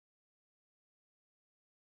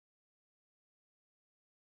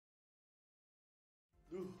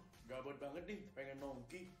gabut banget nih, pengen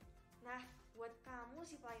nongki. Nah, buat kamu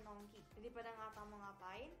si paling nongki, daripada nggak tahu mau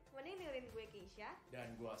ngapain, mending dengerin gue Keisha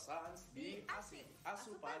Dan gua Sans di ASIK,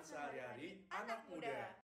 Asupan Sehari-hari Anak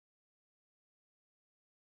Muda.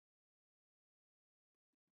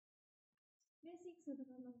 BSIX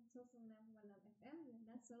 106,6 FM dan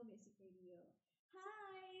Naso Basic Radio.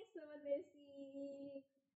 Hai Sobat Basic,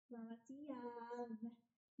 selamat siang. Nah,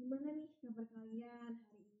 gimana nih kabar kalian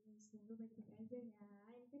hari ini? Semoga baik-baik aja ya.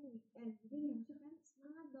 Ini kan weekend, jadi harusnya kan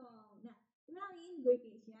semangat dong. Nah, kenalin gue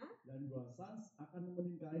Keisha. Dan gua Sans akan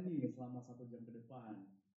nemenin kalian nih selama 1 jam ke depan.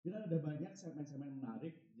 Kita ada banyak segmen-segmen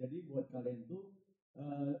menarik, jadi buat kalian tuh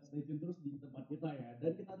stay tune terus di tempat kita ya.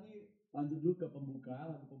 Dan kita nih lanjut dulu ke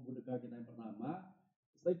lagu pembuka kita yang pertama.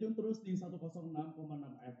 Stay tune terus di 106,6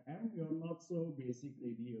 FM, Your Not So Basic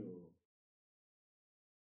Radio.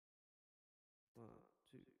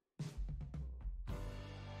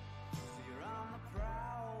 You're on the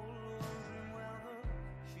prowl, wondering whether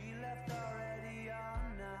she left already or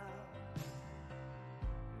not.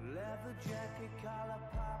 Leather jacket, collar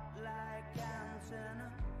pop like antenna,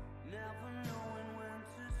 never knowing when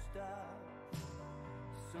to stop.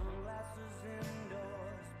 Sunglasses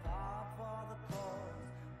indoors, power for the cause,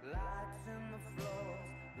 lights in the floors,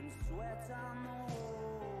 and sweat on the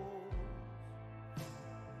walls.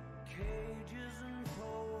 Cages and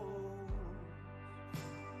poles.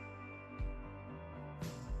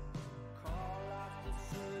 Call off the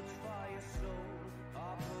search for your soul,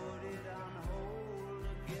 or put it on hold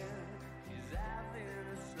again. She's having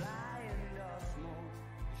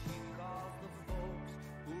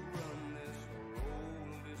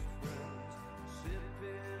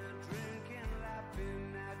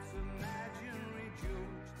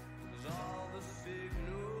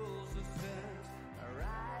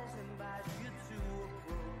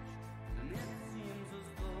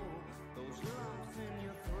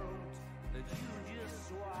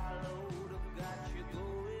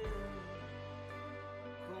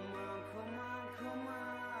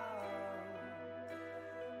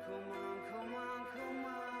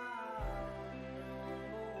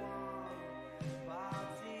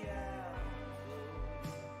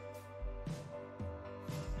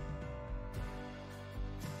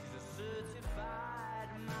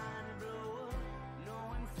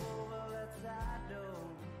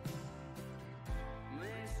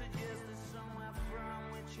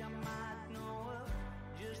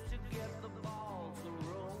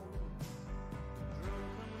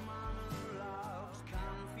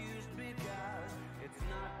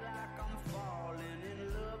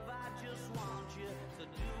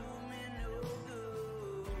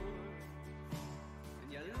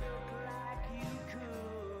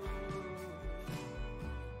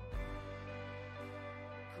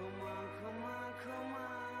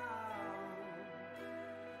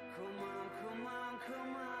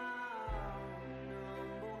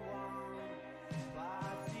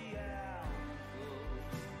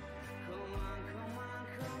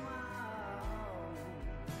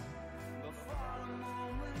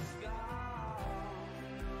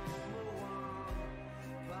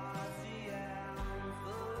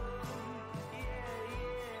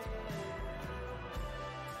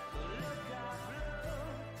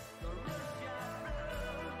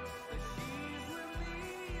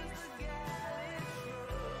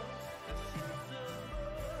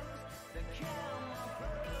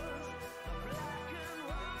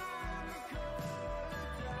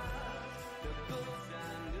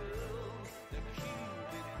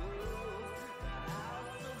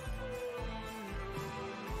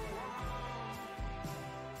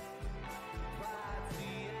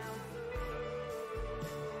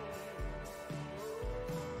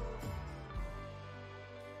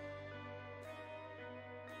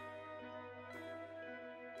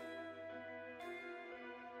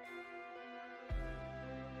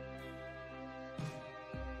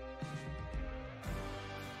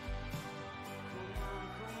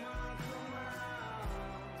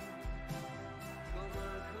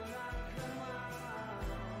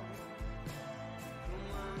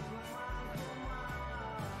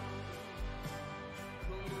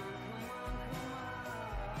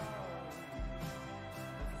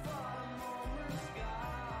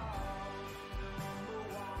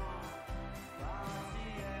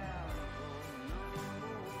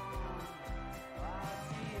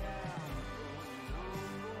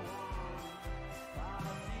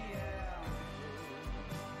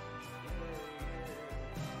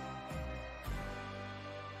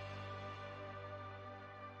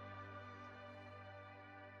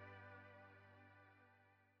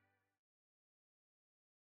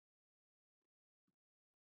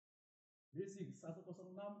BSIX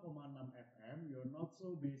 106,6 FM, your not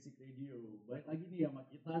so basic radio. Baik lagi nih sama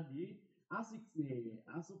kita di ASIK nih,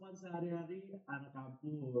 asupan sehari-hari anak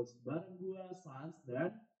kampus. Bareng gua Sans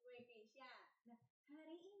dan Gue Keisha. Nah,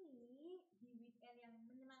 hari ini di weekend yang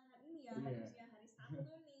menyenangkan ini ya, Iya. harusnya hari Sabtu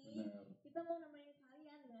nih. benar. Kita mau nemenin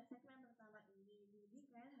kalian dengan segmen pertama ini. Jadi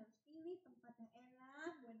kalian harus pilih tempat yang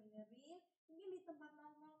enak buat dengerin. Mungkin di tempat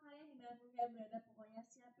nongkrong kalian dimanapun kalian berada, pokoknya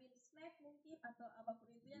siapin snack mungkin atau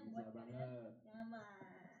apapun itu yang Bisa buat kalian banget. nyaman.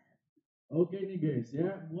 Oke nih guys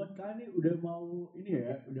ya, buat kalian nih udah mau ini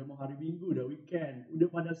ya, udah mau hari Minggu, udah weekend, udah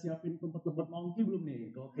pada siapin tempat-tempat nongki belum nih?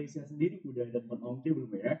 Kalau Keisha sendiri udah ada tempat nongki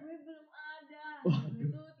belum ya? Gue belum ada.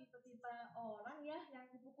 Waduh. Gue tuh tipe-tipe orang ya yang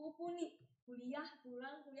kupu-kupu nih. Kuliah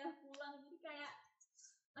pulang. Jadi kayak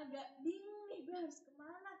agak bingung nih gue harus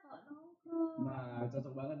kemana kalau nongkrong. Nah,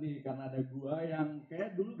 cocok banget nih karena ada gua yang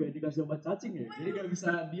kayak dulu gak dikasih obat cacing ya, jadi gak bisa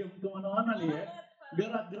diem kemana-mana nih ya.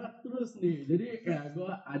 Gerak-gerak terus nih, jadi ya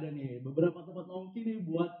gua ada nih beberapa tempat nongki nih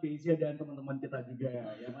buat Keisha dan teman-teman kita juga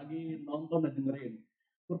yang lagi nonton dan dengerin.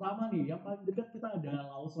 Pertama nih, yang paling dekat kita ada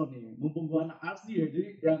Lawson nih, mumpung gua anak ASI ya, jadi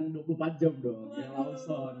yang 24 jam dong, ya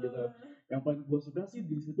Lawson gitu. Yang paling gua suka sih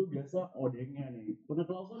di situ biasa odengnya nih. Pernah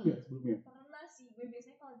ke Lawson gak sebelumnya? Pernah sih, gue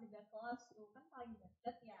biasanya kalau jaga kelas tuh kan paling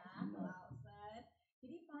deket ya ke Lawson.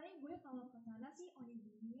 Jadi paling gue kalau ke sana sih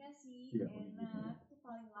onigirinya sih Iya, enak, itu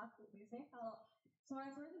paling laku. Biasanya kalau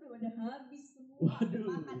sore-sore itu udah pada habis semua. Waduh.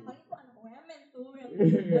 Makan paling tuh anak UMN tuh yang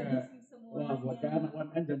Iya. habisin semuanya. Wah, buat kalian anak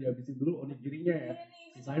UMN jangan dihabisin dulu onigirinya ya. Iya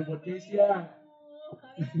nih, Sisain buat beli. Keisha. Aduh,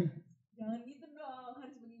 kalian jangan gitu dong,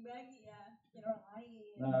 harus bagi-bagi ya, biar orang lain.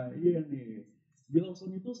 Nah, iya nih. Di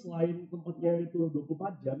Lawson itu selain tempatnya itu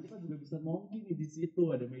 24 jam, kita juga bisa nongki nih di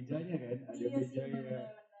situ. Ada mejanya kan? Ada Iya sih, mejanya. benar-benar.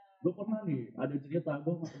 Gue pernah nih, ada cerita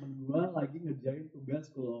gue sama temen gue lagi ngerjain tugas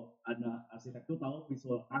kalau anak arsitek tuh tahu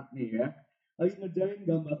visual art nih ya. Lagi ngerjain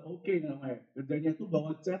gambar oke namanya. Kerjanya tuh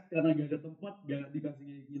bawa cat karena gak ada tempat, gak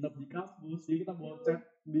dikasih nginep di kampus. Jadi kita bawa cat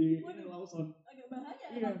di ini Lawson. Agak bahaya,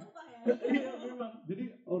 Iya. tumpah ya. Iya memang. Jadi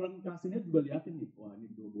orang kasihnya juga liatin nih. Wah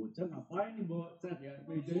ini dua bocah ngapain nih bawa cat ya?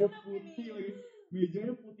 Mejanya putih lagi.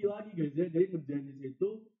 Mejanya putih lagi guys ya. Jadi ngerjain di situ.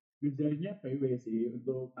 Ngerjainnya PW sih.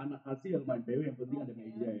 Untuk anak asli yang main PW yang penting ada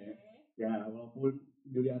meja ya. Ya walaupun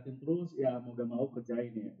diliatin terus ya mau gak mau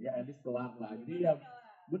kerjain ya. Ya at least kelar lah. Jadi ya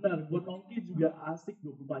benar buat nongki juga asik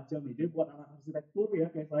 24 jam nih. Jadi buat anak arsitektur ya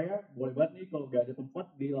kayak saya boleh banget nih kalau gak ada tempat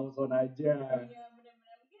di Lawson aja. Iya benar-benar,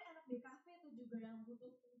 mungkin anak di kafe tuh juga yang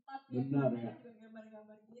butuh tempat ya. Benar Karena ya. kan juga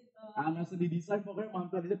gambar-gambar gitu. Anak seni desain pokoknya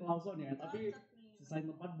mampir aja ke Lawson ya. Tapi Cocok nih. sisain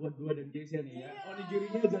tempat buat gue dan Keisha nih ya. Iya.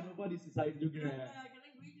 Onigirinya jangan lupa disisain juga. Karena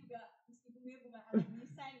gue juga meskipun gue bukan anak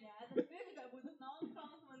desain ya, tapi gue juga butuh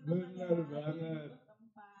nongkrong teman-teman. Bener banget. Butuh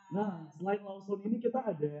tempat. Nah, selain Lawson ini kita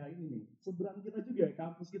ada ini nih. Seberang kita juga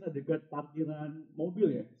kampus kita dekat parkiran mobil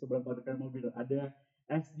ya. Seberang parkiran mobil ada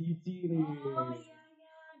SDC nih. Oh iya,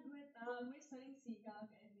 gue tahu, gue sering sih kalau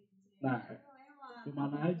ke SDC. Nah, lewat.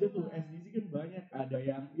 kemana aja tuh SDC kan banyak. Ada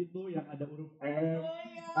yang itu yang ada huruf M. Oh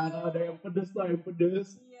iya. Ada yang pedes tuh yang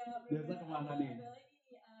pedes. Iya, Biasa kemana nih? Ada lagi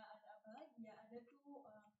nih, ada apa lagi ya? Ada tuh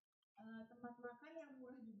tempat makan yang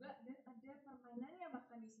murah juga dan ada permainannya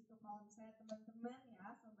bahkan di situ. Kalau misalnya teman-teman ya,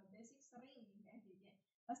 sobat basic sering nih ke SDC,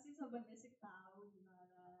 pasti sobat basic tahu di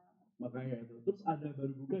mana. Makanya itu. Terus ada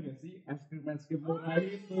baru buka gak sih es krim murah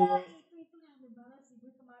itu? Iya, itu rame banget sih.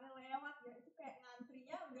 Gue kemarin lewat ya, itu kayak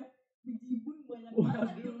ngantrinya udah bejibun banyak banget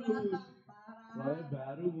di belakang. Parah. Soalnya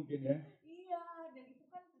baru mungkin ya. Iya, dan itu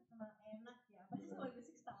kan terkenal enak ya. Pasti sobat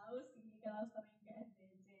basic tahu sih kalau sering ke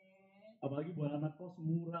SDC. Apalagi buat anak kos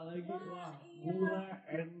murah lagi. Wah, iya. murah,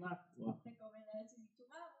 enak. Wah. Rekomendasi sih.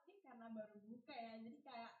 Cuma mungkin karena baru buka ya, jadi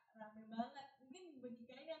kayak rame banget. Mungkin bagi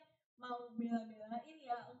kalian yang mau bela-belain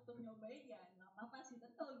ya untuk nyobain ya nggak apa-apa sih.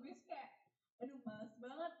 Tapi kalau gue sih kayak, aduh males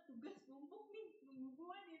banget, tugas numpuk nih, nunggu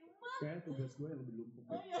gue di rumah. Kayak tugas gue yang lebih lumpuk.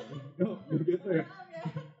 Oh iya. Oh, gitu ya. Maaf ya.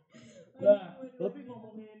 Nah, tapi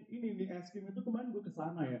ngomongin ini nih es krim itu kemarin gue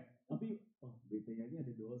kesana ya. Tapi, BT-nya ini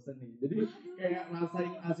ada dosen nih. Jadi kayak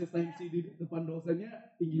rasain asistensi di depan dosennya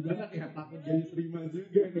tinggi banget ya. Takut jadi terima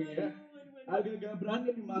juga nih ya. Agak-agak berani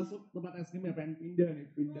nih masuk tempat es krim ya. Pengen pindah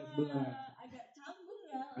sebelah. Agak canggung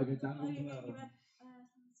ya. Agak canggung benar. Selamat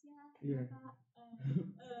siang, Iya. Bapak. Terus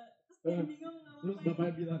kayak bingung ngomong Terus apa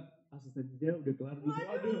bapaknya bilang, asistensinya udah kelar belum?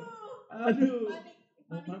 Waduh. Aduh. Panik.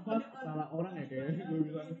 Apa salah orang ya kayaknya gue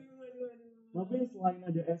bilang. Tapi selain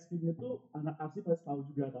ada es krim itu, anak asli pasti tahu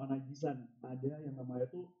juga atau anak jisan. Ada yang namanya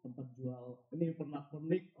tuh tempat jual ini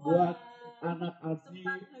pernak-pernik buat anak asli.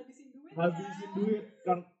 Habisin duit,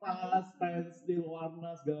 kertas, pensil,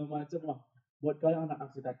 warna segala macam. Wah, buat kalian anak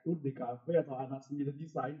arsitektur di kafe atau anak seni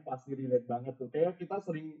desain pasti relate banget tuh. Kayak kita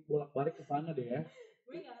sering bolak-balik ke sana deh ya.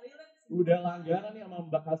 Gue nggak relate sih, Udah langganan nih sama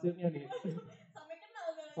Mbak Kasirnya nih. Sampai kenal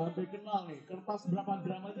kan? Sampai kenal nih. Kertas berapa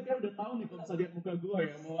gram aja kan udah tahu nih kalau bisa lihat muka gue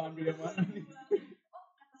ya mau ambil yang mana nih. Oh,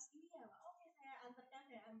 kertas ini ya, Pak. Oke, saya antarkan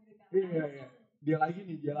ya ambilkan. Iya. Dia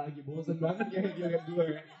lagi bosen banget ya dia lihat gue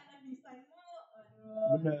ya. Anak desain mulu. Aduh.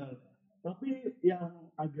 Bener. Tapi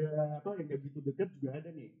yang agak yang gak gitu deket juga ada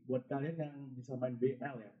nih buat kalian yang bisa main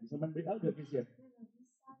BL ya. Bisa main BL gak guys ya?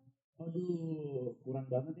 Aduh, kurang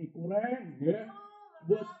banget nih, kurang ya.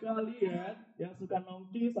 Buat kalian yang suka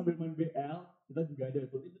nongki sambil main BL, kita juga ada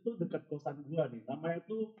tuh. Itu tuh dekat kosan gua nih. Namanya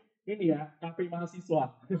tuh ini ya, kafe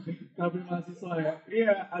mahasiswa. Kafe mahasiswa ya.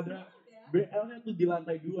 Iya, ada BL-nya tuh di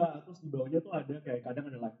lantai 2, terus di bawahnya tuh ada kayak kadang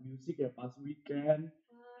ada live music ya pas weekend.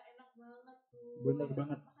 Wah, enak banget tuh. Bener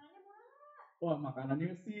banget. Makanannya murah. Wah,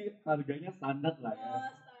 makanannya sih harganya standar lah ya. Oh,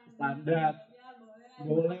 Standar. Ya,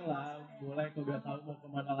 Boleh lah, boleh kalau nggak tahu mau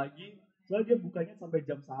kemana lagi. Soalnya dia bukanya sampai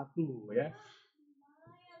jam 1 ya.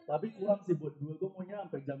 Tapi kurang sih buat gue maunya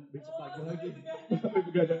sampai jam besok pagi lagi. Sampai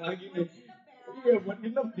begadang lagi nih. Iya, buat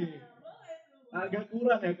nginep nih. Agak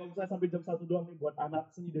kurang ya kalau misalnya sampai jam 1 doang nih buat anak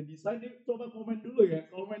seni dan desain nih. Coba komen dulu ya,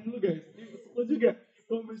 komen dulu guys. Ini setuju juga.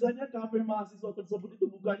 Kalau misalnya kafe mahasiswa tersebut itu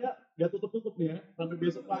bukanya nggak tutup-tutup nih ya, sampai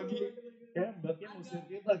besok pagi. Kayak mbaknya ngusir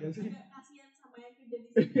kita gak sih? Kasihan sama yang kerja di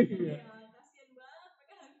sini. Iya. Kasihan banget,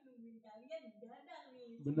 mereka harus nungguin kalian begadang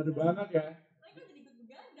nih. Bener banget ya. Mereka jadi ikut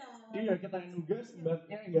begadang. Iya, kita yang nugas,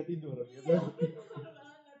 mbaknya yang nggak tidur. Gitu. Iya, bener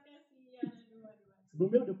banget, kasihan. Aduh.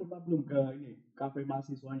 Sebelumnya udah pernah belum ke ini kafe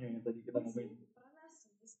mahasiswanya yang tadi kita ngomongin? Pernah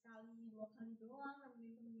sih, sekali 2 kali doang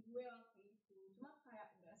nemenin temen gue waktu itu. Cuma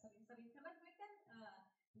kayak nggak sering-sering karena gue kan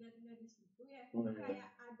nggak tinggal di situ ya. Oh, iya. Kayak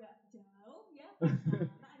agak jauh ya,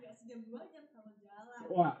 karena agak sejam 2 jam kalau jalan.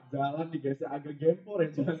 Wah, jalan nih guys, agak gempor ya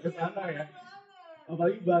jalan ke sana ya.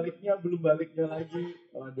 Banget. Apalagi belum baliknya lagi.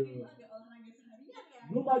 Waduh. Itu agak olahraga seharian ya.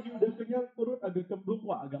 Belum lagi udah kenyang, perut agak cemplung,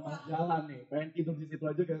 wah agak malas jalan nih. Pengen tidur di situ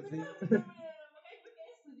aja gak sih? Bener. Makanya gue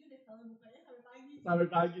kayaknya setuju deh kalau bukanya sampai pagi. Sampai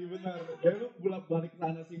pagi bener. Ya lu bolak-balik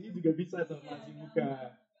sana sini juga bisa tuh masih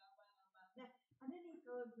buka. Nah, ada nih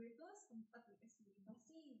kalau gue tuh sempat dikasih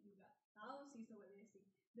pasti juga tahu sih sobat basic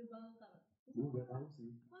The Bunker. Gue gak tahu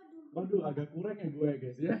sih. Waduh, agak kurang ya gue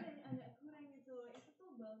guys ya. agak kurang gitu. Itu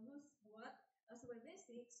tuh bagus buat sobat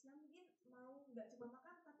basic yang mungkin mau nggak cuma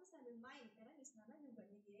makan tapi sambil main karena di sana juga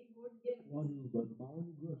nyediain board game. Waduh, baru tahu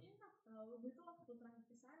nih gue. Enak tau, gue tuh waktu terakhir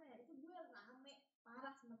kesana ya itu gue rame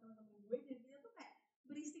parah sama temen-temen gue dan kita tuh kayak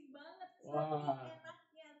berisik banget. Wah.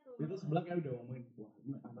 Enaknya tuh. Itu sebelah kayak udah ngomongin, wah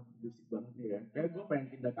ini anak berisik banget nih ya. Kayak gue pengen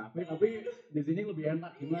pindah kafe tapi di sini lebih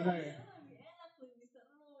enak gimana ya? Lebih enak, lebih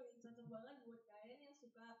seru, cocok banget buat kalian yang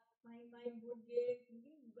suka main-main board game.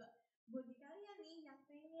 Mungkin juga buat kalian nih yang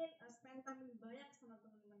pengen spend time lebih banyak sama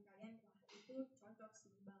teman-teman kalian, wah itu cocok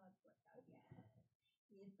sih banget buat kalian.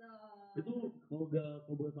 Gitu. Itu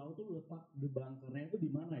kalau boleh tahu tuh letak The Bunker-nya itu di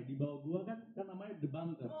mana ya? Di bawah gua kan namanya The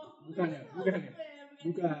Bunker. Bukan ya? Bukan.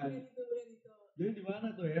 Bukan itu. Jadi di mana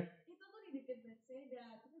tuh ya? Itu tuh di dekat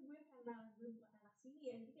Bethesda, tapi gue karena gue bukan anak sini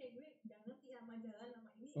ya, jadi kayak gue gak ngerti nama jalan nama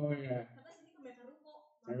ini. Oh iya. Karena sini kebanyakan ruko.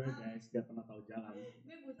 Ayo guys, gak pernah tahu jalan.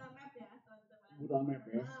 Gue buta map ya teman-teman. Buta map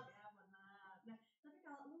ya. Mohon maaf. Nah, tapi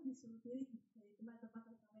kalau lu disuruh pilih dari tempat-tempat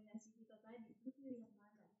rekomendasi kita tadi, lu pilih yang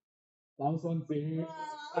mana? Lawson sih.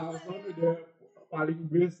 Lawson udah paling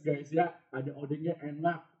best guys ya. Ada odengnya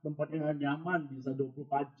enak, tempatnya nyaman, bisa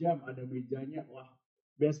 24 jam, ada mejanya. Wah,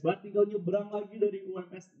 best banget, tinggal nyebrang lagi dari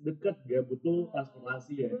UMS deket, gak butuh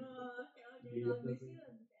transportasi ya. Kalau gue sih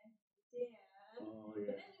lebih ke SC ya. Oh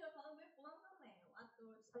iya. Dan juga kalau gue pulang kan lewat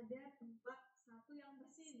terus ada tempat satu yang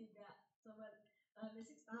bersih juga. Sobat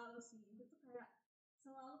basic tahu sih itu tuh kayak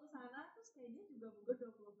selalu kesana terus kayak dia juga buka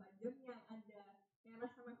 24 jam yang ada merah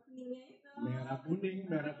sama kuningnya itu. Merah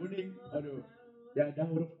kuning. Aduh. Ya ada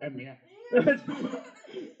huruf M ya. Iya.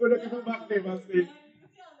 Udah ketebak deh pasti.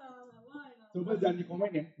 Coba jangan di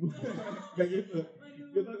komen ya. Kayak gitu.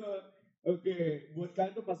 Kita oke, buat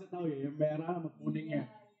kalian tuh pasti tahu ya yang merah sama kuningnya.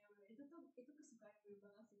 Itu kesukaan gue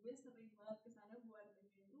banget sih. Gue sering banget kesana buat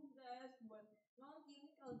ngerjain tugas, buat nongki. Ini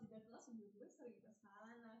kalau jeda kelas juga gue sering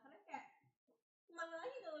kesana. Karena kayak kemana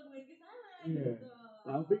lagi kalau gue kesana gitu.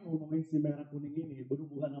 Tapi ngomongin si merah kuning ini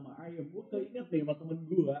berhubungan sama ayam, gue keinget nih sama temen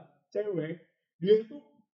gue, cewek, dia itu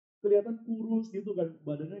kelihatan kurus gitu kan,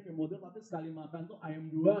 badannya kayak model tapi sekali makan tuh ayam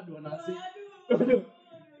dua nasi. Aduh.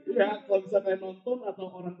 Ya, kalau bisa kalian nonton atau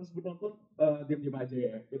orang tersebut nonton, diam aja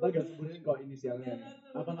ya. Kita gak sebutin kok inisialnya.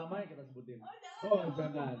 Apa namanya kita sebutin? Oh,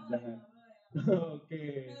 jangan. Oke.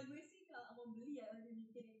 Kalau gue sih kalau mau beli ya lebih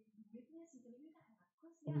mikirin duitnya sih, karena gue kan anak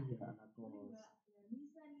kos ya. Oh iya, anak kos. Nggak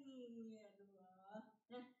bisa nih, aduh.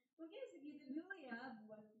 Nah, mungkin segitu dulu ya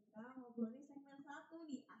buat kita ngobrolin segmen 1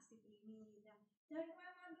 di ASIK ini. Nah, jangan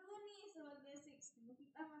kemana-mana dulu nih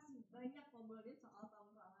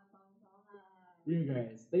Iya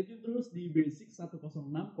guys, stay tune terus di BSIX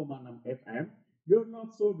 106,6 FM, You're Not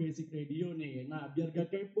So Basic Radio nih. Nah, biar gak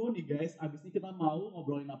kepo nih guys, abis ini kita mau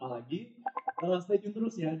ngobrolin apa lagi? Stay tune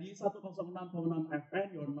terus ya di 106,6 FM,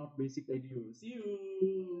 You're Not Basic Radio. See you!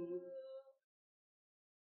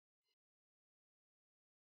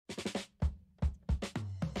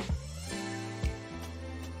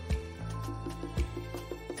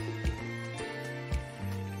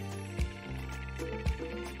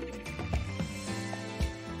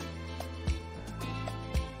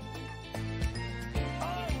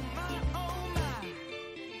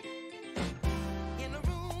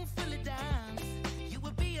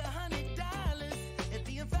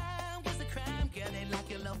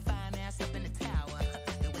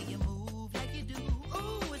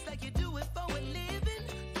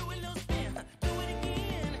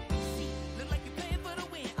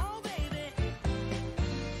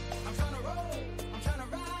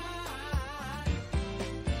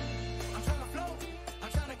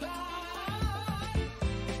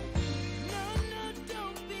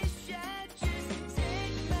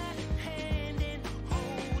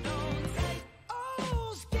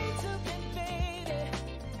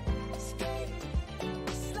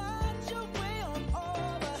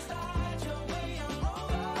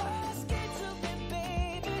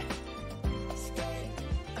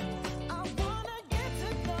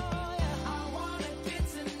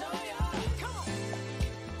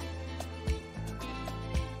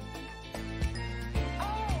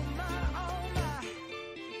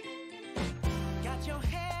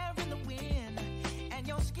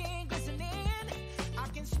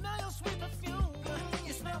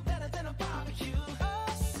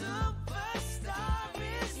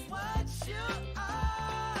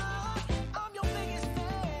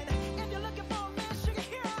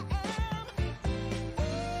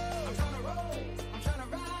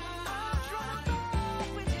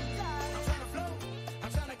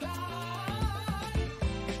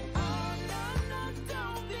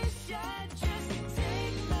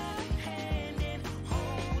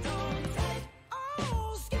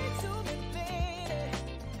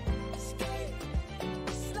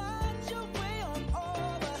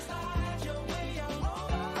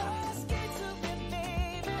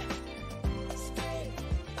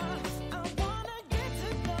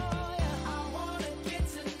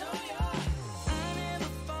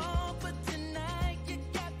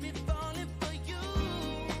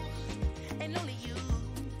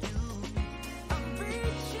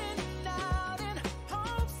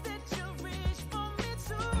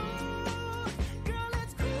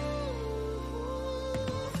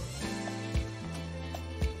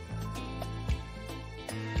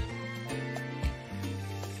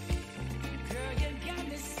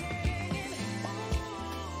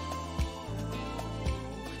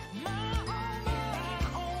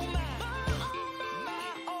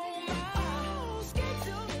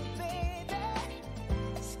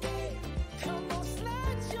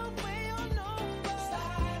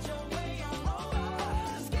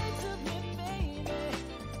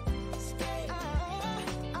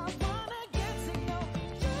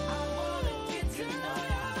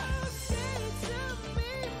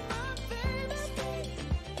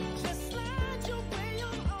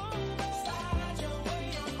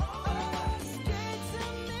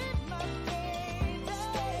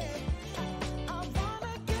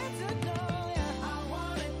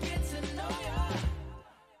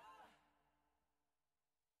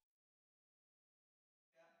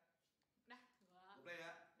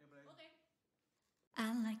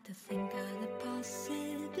 I like to think of the possibility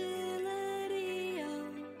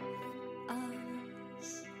of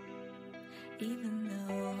us, even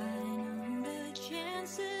though I know the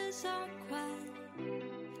chances are quite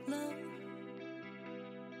low.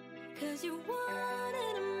 'Cause you're one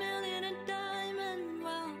in a million, a diamond,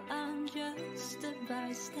 while I'm just a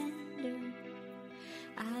bystander.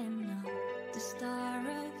 I am not the star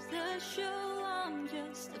of the show, I'm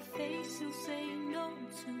just a face you'll say no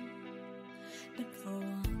to. But for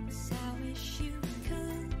once I wish you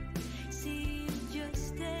could see you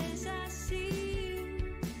just as I see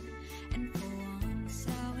you. And for once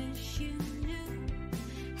I wish you knew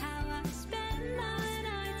how I spend my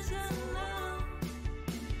nights alone,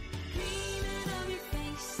 dreaming of your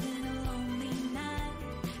face in a lonely night,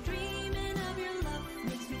 dreaming of your love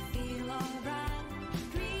makes me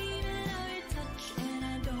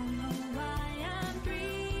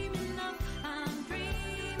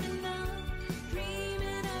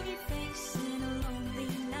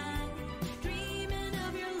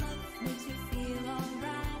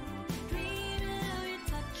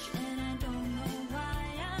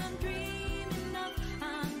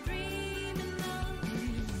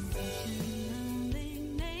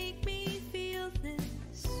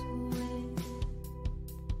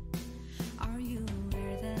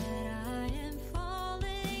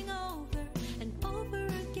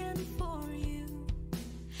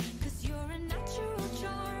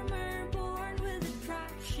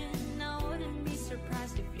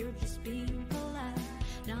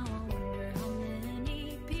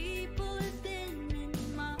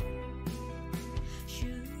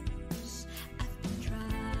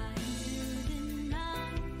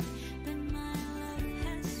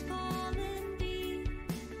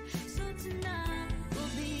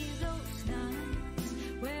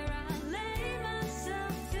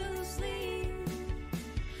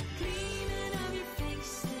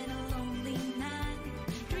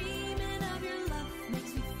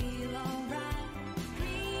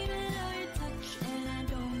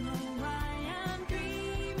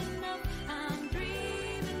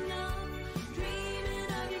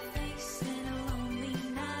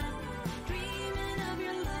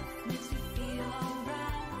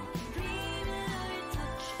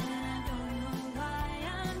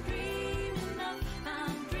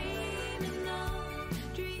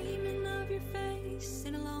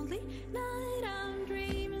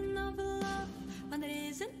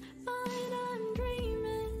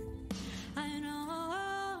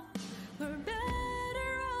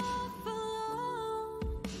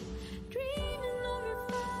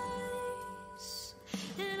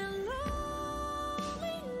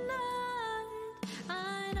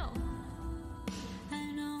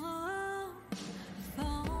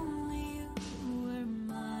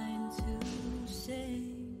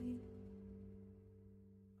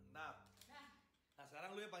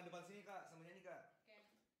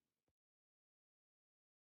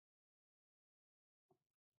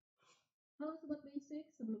Halo Sobat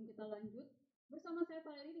BSIX, sebelum kita lanjut, bersama saya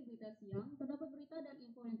Valeri di Berita Siang, terdapat berita dan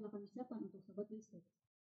info yang telah kami siapkan untuk Sobat BSIX.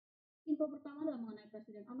 Info pertama adalah mengenai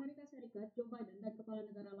Presiden Amerika Serikat Joe Biden dan kepala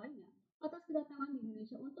negara lainnya atas kedatangan di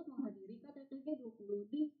Indonesia untuk menghadiri KTT G20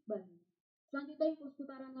 di Bali. Selanjutnya info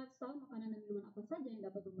seputaran lifestyle, makanan dan minuman apa saja yang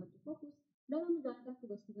dapat membantu fokus dalam menjalankan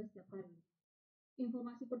tugas-tugas setiap hari.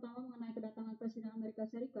 Informasi pertama mengenai kedatangan Presiden Amerika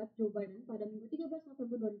Serikat Joe Biden pada Minggu 13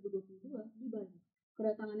 November 2022 di Bali.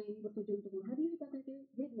 Kedatangannya ini bertujuan untuk menghadiri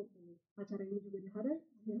KTT G20. Acara ini juga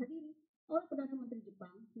dihadiri oleh Perdana Menteri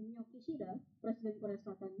Jepang Fumio Kishida, Presiden Korea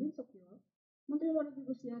Selatan Yoon Suk Yeol, Menteri Luar Negeri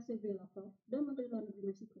Rusia Sergei Lavrov, dan Menteri Luar Negeri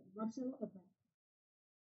Meksiko Marcelo Ebrard.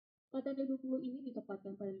 KTT 20 ini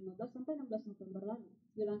ditempatkan pada 15 sampai 16 November lalu.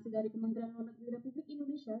 Dilansir dari Kementerian Luar Negeri Republik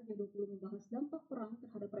Indonesia, G20 membahas dampak perang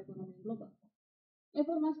terhadap perekonomian global.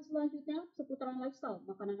 Informasi selanjutnya seputaran lifestyle,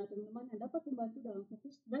 makanan atau minuman yang dapat membantu dalam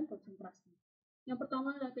fokus dan konsentrasi. Yang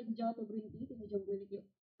pertama adalah teh hijau atau green tea. Teh hijau memiliki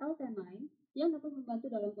L-theanine yang dapat membantu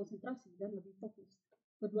dalam konsentrasi dan lebih fokus.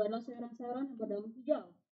 Kedua adalah sayuran-sayuran yang berdaun hijau,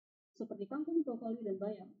 seperti kangkung, brokoli, dan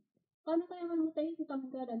bayam. Karena kaya mengandung vitamin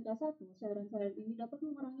K dan K1, sayuran-sayuran ini dapat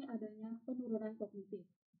mengurangi adanya penurunan kognitif.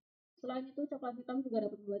 Selain itu, coklat hitam juga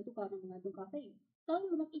dapat membantu karena mengandung kafein. Lalu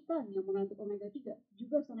lemak ikan yang mengandung omega 3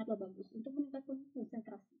 juga sangatlah bagus untuk meningkatkan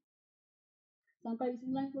konsentrasi. Sampai di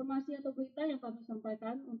sinilah informasi atau berita yang kami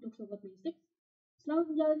sampaikan untuk Sobat BSIX.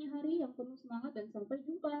 Selamat menjalani hari yang penuh semangat dan sampai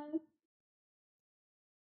jumpa.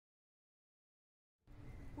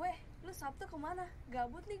 Weh, lu Sabtu kemana?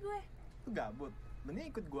 Gabut nih gue. Gabut?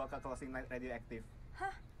 Mending ikut gua ke closing night Radioactive.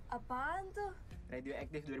 Hah? Apaan tuh?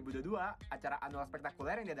 Radioactive 2022, acara anual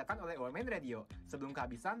spektakuler yang diadakan oleh Women Radio. Sebelum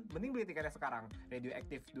kehabisan, mending beli tiketnya sekarang.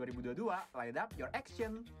 Radioactive 2022, light up your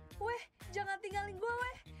action. Weh, jangan tinggalin gue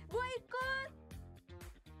weh. Gue ikut.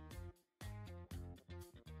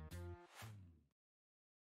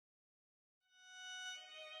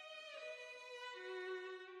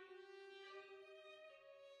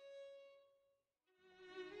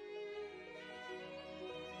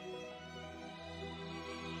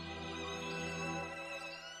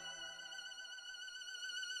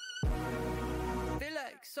 Feel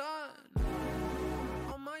like sun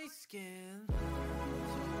on my skin.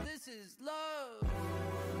 So this is love.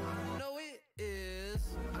 I know it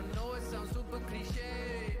is. I know it sounds super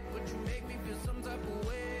cliche, but you make me feel some type of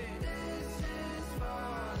way. This is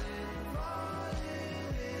falling,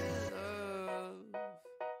 falling in love.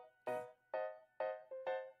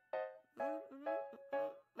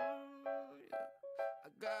 I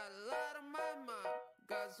got a lot on my mind,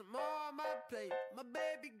 got some more on my plate. My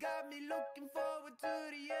baby got me looking forward to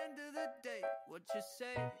the end of the day. What you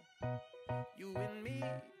say? You and me,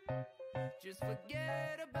 just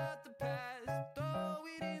forget about the past, throw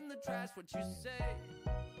it in the trash. What you say?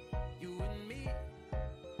 You and me,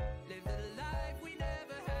 live the life we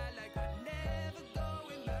never had, like we're never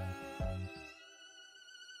going back.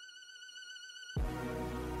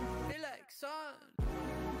 Feel like sun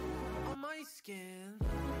on my skin.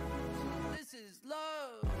 This is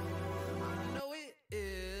love. I know it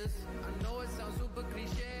is. I know it sounds super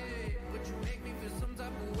cliche, but you make me feel some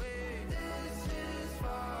type of way. This is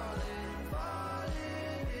falling,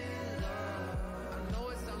 falling in love. I know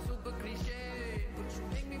it sounds super cliche, but you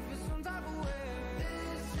make me feel some type of way.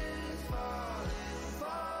 This is falling,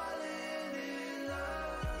 falling in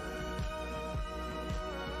love.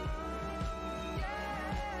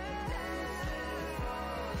 Yeah, this is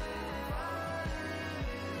falling, falling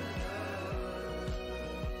in love.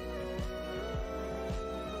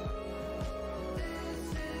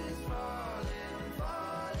 This is falling,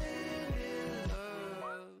 falling in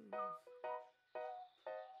love.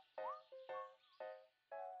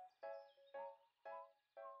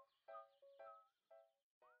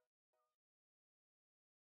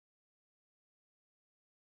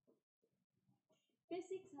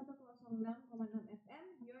 BSIX 106,6 FM,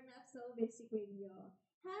 your not so basic radio.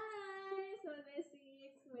 Hai Sobat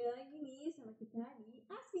BSIX, kembali lagi nih sama kita di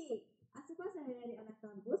ASIK Asupan Sehari-hari Anak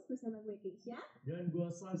Kampus bersama gue Keisha. Dan gua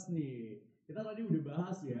Sas nih. Kita tadi udah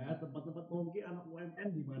bahas ya tempat-tempat nongki anak UMN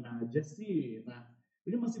di mana aja sih. Nah,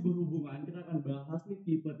 ini masih berhubungan, kita akan bahas nih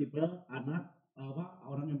tipe-tipe anak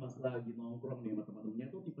orang yang pas lagi nongkrong nih sama teman-temannya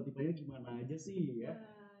tuh tipe-tipenya gimana aja sih ya.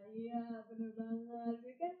 Iya bener banget.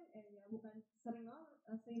 Gue kan ya bukan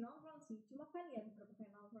sering nongkrong sih, cuma kan ya beberapa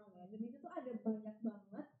kali nongkrong ya. Dan itu tuh ada banyak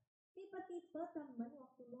banget tipe-tipe teman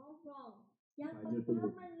waktu nongkrong. Yang Apa aja tuh?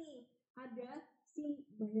 pertama nih ada si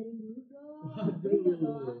bayarin dulu dong. Waduh. Gue gak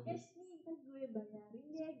bawa cash nih, kan gue bayarin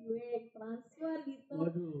deh, gue transfer gitu.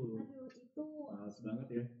 Waduh, Aduh itu males banget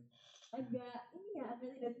ya. agak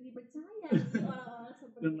tidak dipercaya sih orang-orang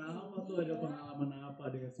seperti Kenapa ini tuh ada ya. pengalaman apa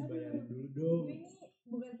dengan si bayarin dulu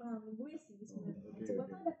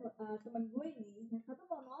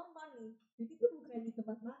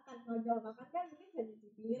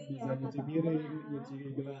bisa nyuci kata piring, orang. nyuci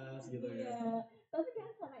gelas gitu ya. Iya, tapi kan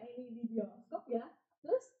karena ini di bioskop ya,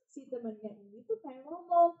 terus si temennya ini tuh kayak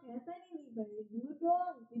ngomong, kayak tadi nih bayar dulu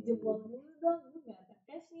dong, pinjam uang dulu dong, lu nggak ada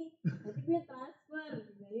cash nih, nanti gue transfer,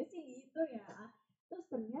 bilangnya sih gitu ya. Terus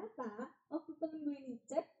ternyata waktu temen gue ini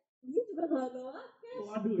cek, dia juga nggak bawa cash.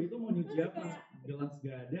 Waduh, itu mau nyuci Terus apa? kayak Gelas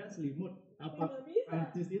gak ada, selimut. Apa nggak bisa,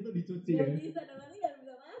 karcis itu dicuci nggak ya? bisa, dan nanti nggak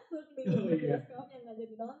bisa masuk nih Oh, ke iya. bioskop yang nggak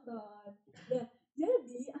jadi nonton. Nah,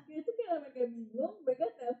 jadi akhirnya tuh kayak mereka bingung, mereka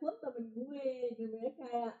telepon temen gue, dan mereka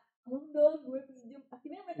kayak tolong dong gue pinjem.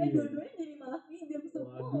 Akhirnya mereka Iya. dua-duanya jadi malah pinjem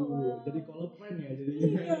semua. Waduh, jadi call friend ya, jadi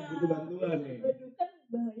Iya. butuh bantuan nih. Aduh, kan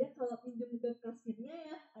bahaya kalau pinjem ke kasirnya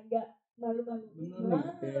ya, agak malu-maluin Bener nih,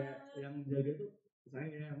 banget. kayak yang jaga tuh saya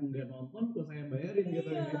yang nggak nonton kok saya bayarin gitu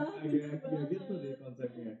Iya, ya. bener Agak ya gitu banget. deh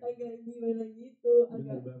konsepnya. Agak gimana gitu,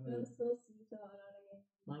 Bener agak banget. kesel sih sama orang-orang yang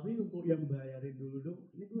Tapi untuk yang bayarin dulu dong,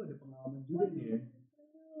 ini gue ada pengalaman juga nih ya.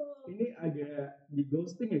 Waduh. Ini agak di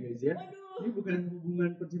ghosting ya guys ya. Waduh. Ini bukan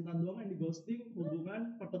hubungan percintaan doang yang di ghosting, hubungan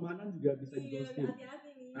pertemanan juga bisa di Iya, ghosting. hati-hati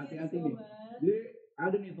nih, Hati-hati nih. sobat. Jadi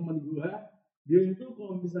ada nih teman gua, dia itu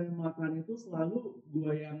kalau misalnya makan itu selalu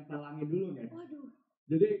gua yang talangin dulu nih. Waduh.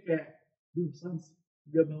 Jadi kayak, duh Sans,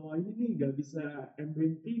 gak bawa ini nih, gak bisa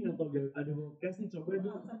m-banking atau gak ada bawa cash nih, coba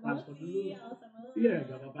dong Alasan banget transfer dulu. sih, alasan banget. Iya,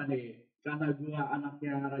 gak apa-apa nih. Karena gua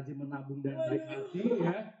anaknya rajin menabung dan baik Waduh. hati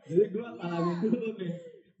ya, jadi gua Iya. talangin dulu nih.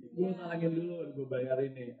 Gua Iya. talangin dulu, gua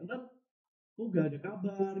bayarin nih. Entar kok gak ada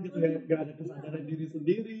kabar gitu ya, gak ada kesadaran diri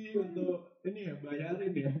sendiri untuk ini ya,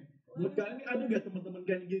 bayarin ya. Buat kalian ini ada gak teman-teman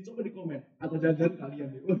kalian gini, coba di komen. Atau jangan kalian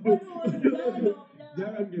nih. Waduh, jangan dong,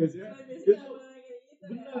 Jangan guys ya. Sobat Basic Itu nggak boleh kayak gitu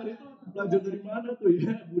benar, ya. itu belajar dari mana tuh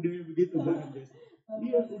ya, budaya begitu, jangan guys.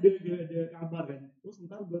 Iya, udah gak ada kabar kan. Terus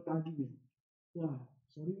ntar gue tagih nih. Wah,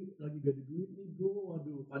 sorry lagi gak ada duit nih bro,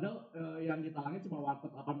 waduh. Padahal yang ditalangin cuma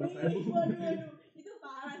warteg 18.000. Waduh, itu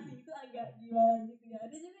parah sih, itu agak gimana gitu ya.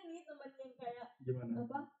 Ada juga nih teman yang kayak Gimana?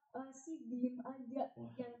 apa sih diem aja,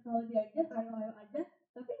 Wah. yang kalau diajak ayo aja,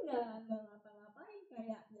 tapi nggak ngapa-ngapain,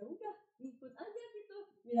 kayak ya udah ngikut aja gitu,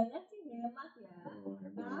 bilangnya sih hemat ya. Oh,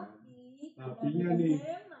 hemat. Tapi Tapinya karena nih.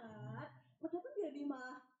 hemat, mereka tuh jadi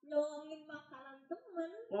malah nyolongin makanan temen.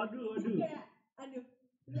 Waduh, Jadi waduh. kayak aduh,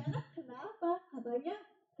 ini anak kenapa, katanya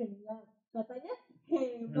kenyang, katanya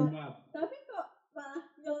hemat, Hemat. tapi kok malah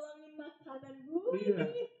nyolongin makanan gue Iya.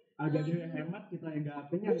 nih. Agak dia hemat, kita yang gak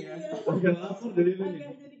kenyang ya. Iya. Agak lapar dari ini nih.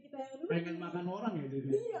 Agak jadi kita yang rugi. Pengen makan orang ya jadi.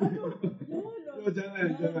 Iya, aduh, jangan dong. Oh, jangan.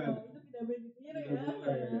 dong. Itu tidak boleh ditiru Tidak ya,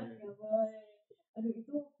 boleh. kan? Nggak boleh. Aduh,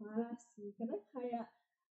 itu parah sih, karena kayak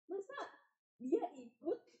masa dia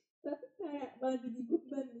ikut tapi kayak malah jadi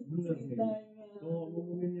beban nih Bener nih. ceritanya. Kalau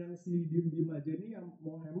ngomongin yang si diem-diem aja nih, yang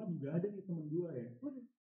mau hemat juga ada nih temen gue ya. Waduh.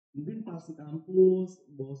 Mungkin pas di kampus,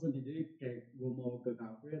 bosen nih, jadi kayak gue mau ke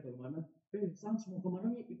kafe atau kemana, Sans mau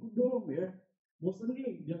kemana nih, ikut dong ya. Bosen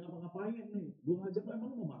nih, jangan ngapa-ngapain nih. Gue ngajak lo, emang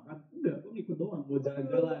lo mau makan? Enggak, gue ngikut doang, gue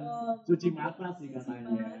jalan-jalan. Cuci mata sih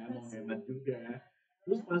katanya, mau hemat juga.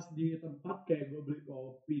 Terus pas di tempat kayak gue beli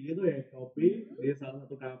kopi gitu ya, kopi di salah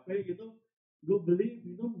satu kafe gitu, gue beli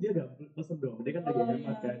minum, dia udah pesen dong, dia kan lagi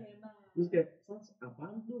hemat kan. Terus kayak, Sans,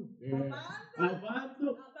 apaan tuh? Apaan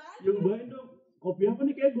tuh? Nyobain dong. Kopi apa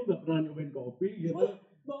nih, kayak gue gak pernah nyobain kopi gitu. Wah,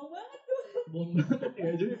 bau banget tuh. Bong banget ya,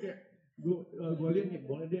 jadi kayak gue lihat nih,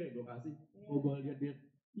 boleh deh gue kasih. Gue lihat dia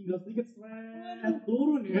tinggal sedikit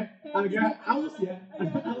turun ya, agak aus ya,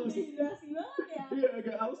 agak aus. Dehidrasi banget ya. Iya,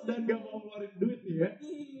 agak aus dan gak mau ngeluarin duit nih ya.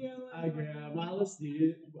 Iya, Agak males sih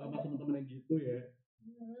sama temen-temen yang gitu ya.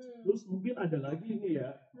 Terus mungkin ada lagi nih ya.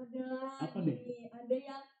 Ada Apa nih? nih? Ada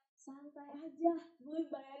yang santai aja, gue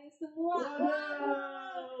bayarin semua.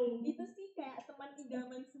 Wow. Itu sih kayak teman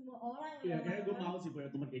idaman semua orang Iya, ya. kayaknya gue mau sih punya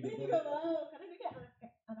temen kayak Gue gitu. juga mau, karena dia kayak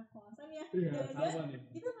anak kosan ya. Iya, Jangan-jangan sama nih.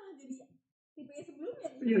 kita malah jadi tipe sebelumnya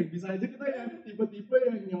nih. Iya, bisa aja kita yang tipe-tipe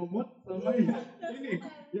yang nyomot sama yang ini,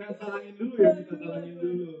 yang talangin dulu ya, kita talangin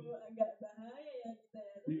dulu. Agak bahaya ya kita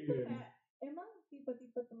ya. Tapi Iya. tuh kayak emang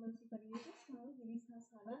tipe-tipe teman kita ini tuh selalu jadi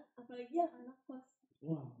sasaran, apalagi yang anak kos.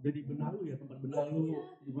 Wah, jadi benalu ya, tempat benalu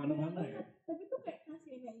di mana-mana ya. Tapi tuh kayak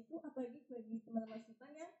kasihannya itu, apalagi bagi teman-teman kita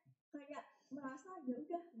yang kayak merasa ya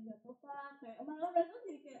udah nggak apa-apa, kayak malah mereka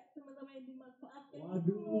jadi kayak teman-teman yang dimanfaatkan.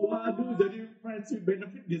 Waduh, jadi friends with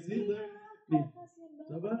benefit gitu sih. Iya, Nih, kasihan banget.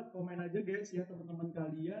 coba komen aja guys ya teman-teman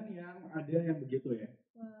kalian yang ada yang begitu ya.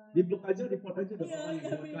 Wah. Di blog aja, report aja gak Iya, apa-apa nih. iya,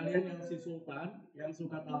 Buat bener kalian yang banget. si Sultan, yang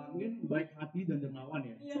suka talangin, baik hati dan dermawan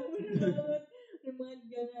ya. Iya bener banget. Emang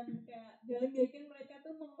jangan biarkan mereka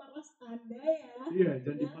tuh memeras Anda ya. Iya,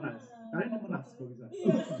 jangan diperas. Kalian memeras kalau bisa.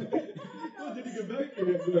 Iya. Kok jadi kebaik ya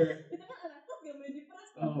gue. Kita kan anak kos gak boleh diperas.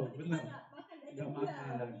 Oh, Nanti benar. Kita gak makan aja. Gak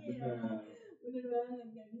makan, Iya. benar. Bener banget,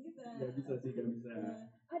 gak bisa. Gak bisa sih, gak bisa. Nah,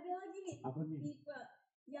 ada lagi Apa nih? Tipe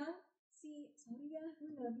yang sorry ya gue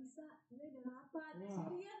nggak bisa, gue ada rapat,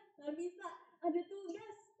 sorry ya nggak bisa, ada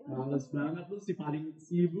tugas. Males banget tuh, si paling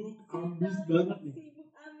sibuk, ambis banget nih. Sibuk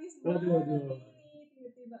ambis Waduh. banget ini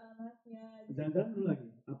tiba-tiba anaknya. Jangan dulu lagi.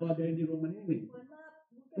 Apa ada yang di ruangan ini? Mohon maaf,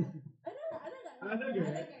 bukan. Ada nggak? Ada nggak? Ada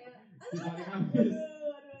kayak. Si paling ambis.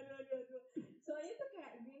 Aduh. Soalnya tuh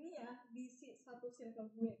kayak gini ya, di satu circle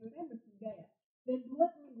gue kan bertiga ya. Dan 2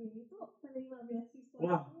 temen gue ini tuh penerima beasiswa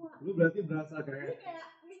Wah, semua. lu berarti berasa Gue kayak kayak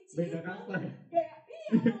micin beda kasta ya? Kayak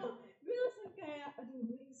iya loh. Gue langsung kayak aduh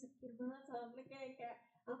gue insecure banget sama mereka yang kayak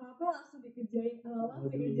apa-apa langsung dikerjain. Sedangkan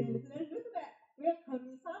gue tuh kayak gue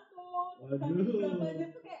hamil 1, hamil berapa aja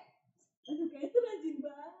tuh kayak aduh kayak itu rajin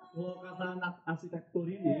banget. Kalau kata anak arsitektur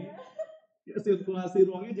ini, ya, sirkulasi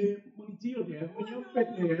ruangnya jadi menciut ya, menyempit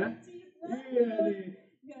nih ya. Iya nih.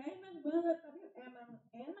 Gak enak banget, tapi emang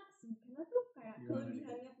enak sih karena tuh kayak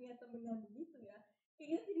kelebihannya punya temen yang begitu ya,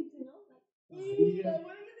 kayaknya tidak bisa nyontek. Iya. Gak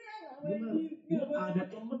boleh gitu ya, gak boleh Bener. gitu. Gue ada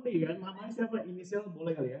temen nih ya, namanya siapa? Inisial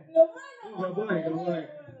boleh kali ya? Gak boleh.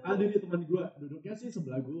 Ada nih teman gue, duduknya sih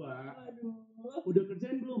sebelah gue. Aduh. Udah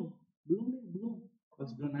kerjain belum? Belum. Pas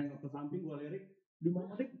gue nengok ke samping, gue lirik, 5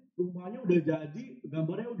 menit rumahnya udah jadi,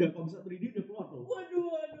 gambarnya udah kalau bisa 3D udah keluar tuh. Waduh,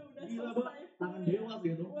 udah Gila selesai. banget, tangan dewa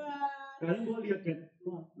gitu. Wah. Sekarang gue lihat kan,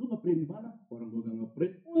 wah lu ngeprint di mana? Orang gue gak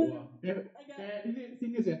ngeprint. Wah, kayak ini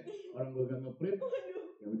sinis ya. Orang gue gak ngeprint.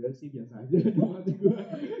 Ya udah sih biasa aja di mati gue.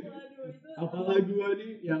 Waduh, itu. Apalagi gue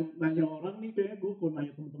nih yang nanya orang nih, kayak gue pun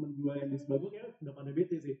nanya teman-teman gue yang di sebelah gue kayak udah pada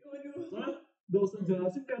bete sih. Waduh. Soalnya dosen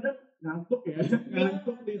jelasin kadang ngantuk ya,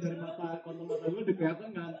 ngantuk nih dari konten mata gue udah kelihatan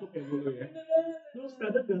ngantuk ya dulu ya. Terus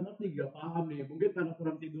kadang gak ngerti, gak paham nih, mungkin karena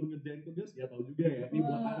kurang tidur ngerjain tugas, gak tahu juga ya. Ini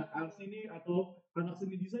buat anak arsi nih atau anak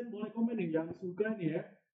seni desain boleh komen nih yang suka nih ya.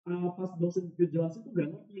 Pas dosen ngejelasin tuh gak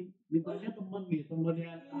ngerti, mintanya teman nih, teman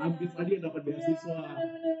yang habis tadi yang dapat beasiswa.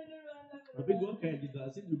 Tapi gue kayak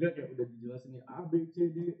dijelasin juga, kayak udah dijelasin nih A, B,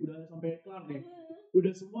 C, D, udah sampai kelar nih.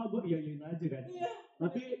 Udah semua gue iyain aja kan.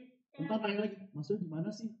 Tapi entar nanya lagi, maksudnya gimana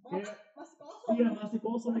sih? Kayak iya masih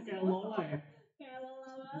kosong nih, kayak Lola ya. Kayak Lola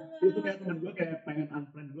banget. Itu kayak temen gue kayak pengen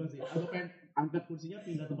unfriend gue sih, atau pengen angkat kursinya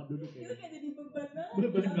pindah tempat duduk ya. Itu kayak jadi beban banget.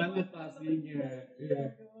 Beban banget pastinya. Iya.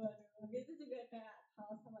 Itu juga kayak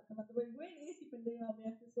hal sama teman-teman gue nih, si penerima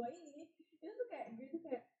beasiswa ini. Itu tuh kayak gue tuh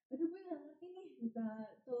kayak aduh gue gak ngerti nih, bisa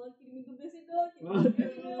tolong kirimin tugasnya dong.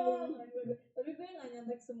 Aduh. Tapi gue gak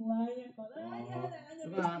nyontek semuanya. Kalau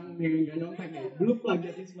Terang nih, gak nyontek nih. Belum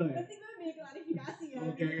plagiatisme ya? Nanti gue bikin klarifikasi ya.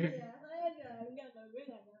 Oke. Iya, soalnya enggak kalau gue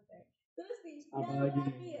gak nyontek. Terus nih, apa yang lagi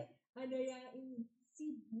lagi nih? ada yang ini,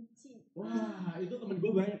 si bucin. Wah, itu temen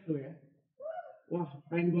gue banyak tuh ya. Wah,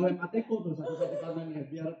 pengen gue lem ateko tuh satu-satu tangannya,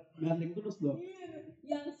 biar gandeng terus loh.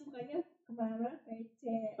 Yang sukanya kemana PC,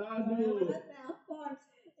 Aduh. kemana telepon.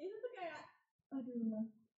 Itu tuh kayak,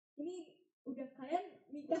 aduh, ini udah kalian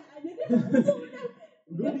nikah aja deh langsung udah.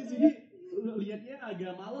 Gue di sini liatnya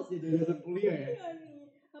agak males ya jadi kuliah ya. Iya nih,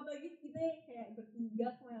 apalagi kita yang kayak bertiga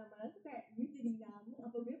kemana-mana tuh kayak gue jadi nyamuk,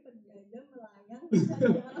 apa gue pergi aja melayang.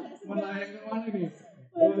 Melayang kemana nih?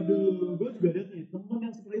 Waduh, gue juga liat nih temen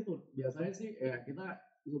yang seperti itu. Biasanya sih ya kita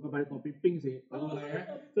suka pakai topi pink sih, tahu lah ya.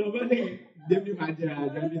 Coba nih, diam aja,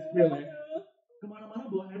 jangan di spill ya. Kemana-mana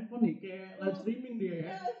bawa handphone nih, kayak live streaming dia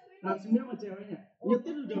ya. Live streaming sama ceweknya.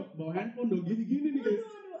 Nyetir juga bawa handphone dong, gini-gini nih guys.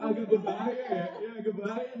 Agak berbahaya ya, agak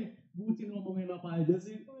bahaya nih. Bucin ngomongin apa aja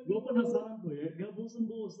sih? Gue penasaran tuh ya, gak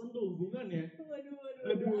bosen-bosen tuh hubungan ya.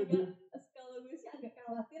 Aduh. Kalau gue sih agak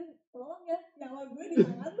khawatir, tolong ya, nyawa gue di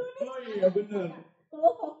tangan lu nih. Oh iya bener.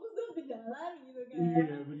 Kalau fokus dong ke jalan gitu kan.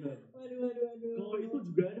 Iya bener. Waduh. Kalau itu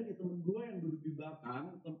juga ada nih temen gue yang duduk di belakang.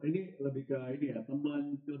 Ini lebih ke ini ya, teman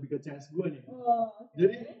lebih ke CS gue nih. Oh, okay.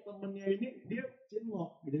 Jadi temennya ini dia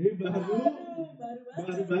cinlok, jadi baru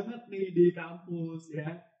banget nih di kampus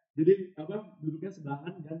ya. Jadi apa duduknya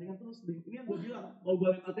sebelahan, gandengan terus nih. Ini yang gue bilang, kalau gue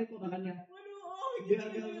liat ateko tangannya.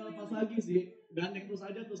 Biar gak lepas lagi sih, gandeng terus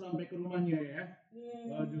aja tuh sampai ke rumahnya ya.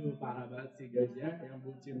 Waduh, parah banget sih guys ya, yang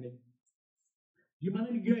bucin nih.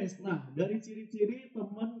 Gimana nih guys? Nah, dari ciri-ciri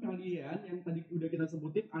teman kalian yang tadi udah kita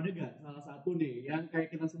sebutin, ada gak salah satu nih yang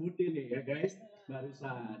kayak kita sebutin nih ya guys,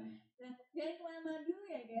 barusan. Nah, jangan kemana-mana dulu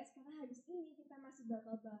ya guys, karena habis ini kita masih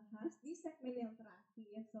bakal bahas di segmen yang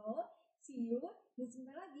terakhir. So, see you. Dan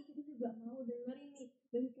sebentar lagi kita juga mau dengerin nih,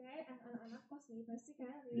 dari kayak anak-anak kos nih, pasti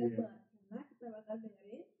kalian relate banget. Karena kita bakal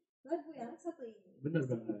dengerin lagu yang satu ini. Bener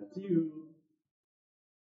banget, see you.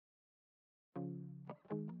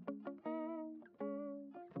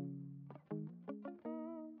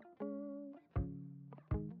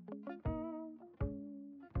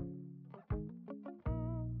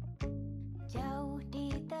 Jauh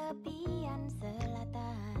di tepian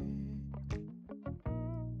selatan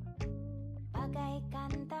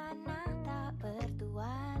bagaikan tanah tak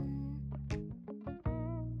bertuan,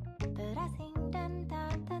 terasing dan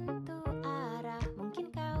tak tentu arah. Mungkin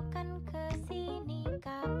kau kan kesini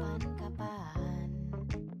kapan-kapan.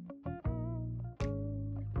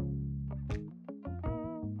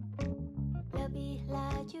 Lebih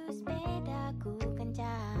laju sepedaku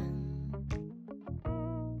kencang,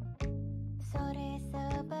 sore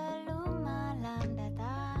sebelum malam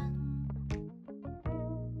datang.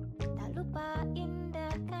 Tak lupa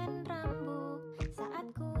indahkan rambut saat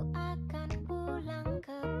ku akan pulang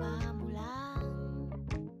ke Pamulang.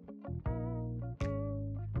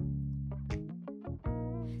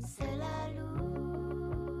 Selalu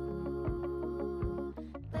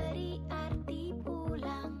beri arti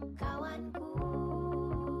pulang kawanku.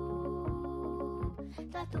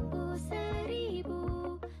 Telah tumbuh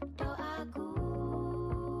 1000 doaku,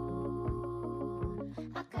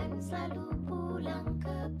 akan selalu pulang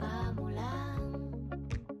ke Pamulang.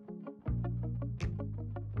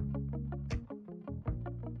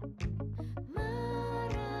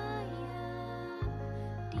 Merayap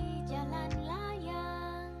di jalan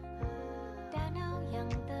layang, danau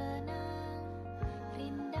yang tenang,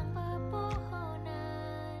 rindang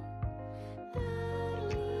pepohonan.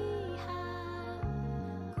 Terlihat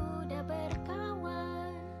kuda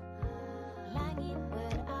berkawan, langit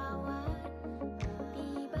berawan,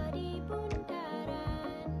 tiba di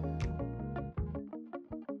bundaran.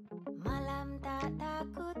 Malam tak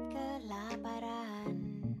takut kelaparan.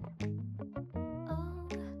 Oh,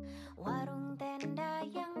 warung tenda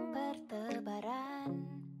yang bertebaran.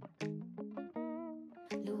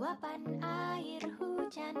 Luapan air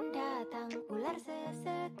hujan datang, ular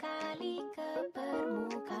sesekali ke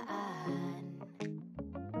permukaan.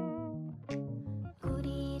 Ku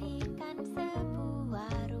dirikan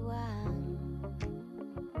sebuah ruang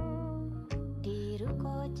di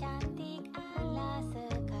ruko cantik ala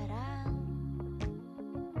sekarang.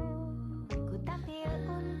 Ku tampil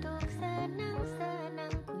untuk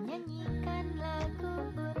senang-senang, ku nyanyikan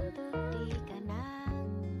lagu untuk dikenang.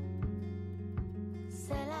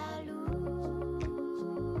 Selalu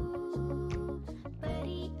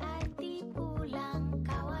beri arti pulang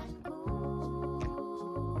kawanku.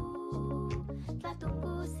 Telah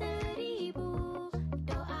tumbuh 1000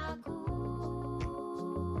 doaku,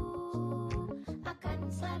 akan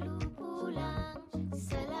selalu pulang.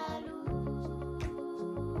 Selalu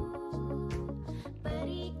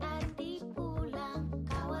beri arti pulang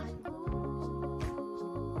kawanku.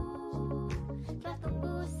 Telah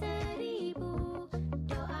tumbuh 1000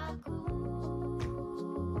 doaku,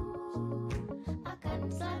 akan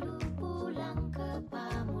selalu pulang ke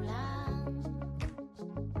Pamulang.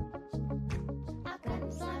 Akan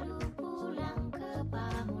selalu pulang ke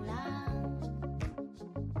Pamulang.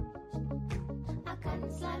 Akan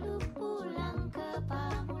selalu pulang ke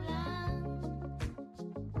Pamulang.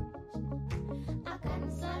 Akan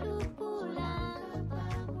selalu pulang ke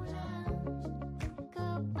Pamulang. Ke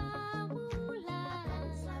Pamulang.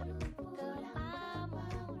 Akan selalu pulang ke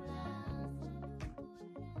Pamulang.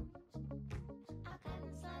 Akan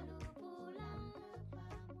selalu pulang ke Pamulang. Akan selalu pulang ke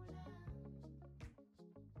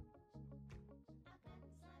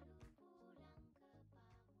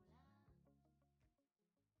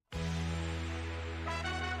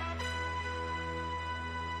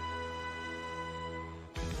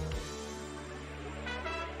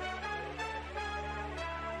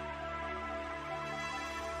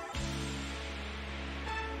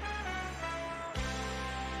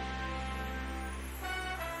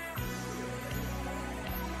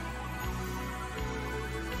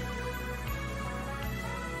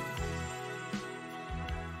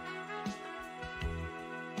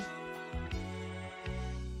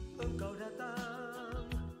Engkau datang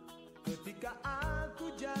ketika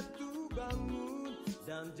aku jatuh bangun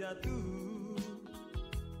dan jatuh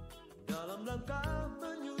dalam langkah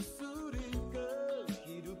menyusuri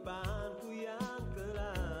kehidupanku yang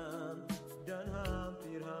kelam, dan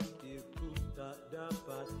hampir-hampir ku tak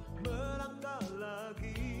dapat melangkah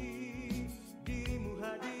lagi. Dirimu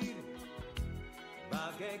hadir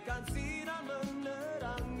bagaikan sinar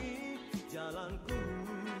menerangi jalanku.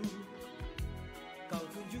 Kau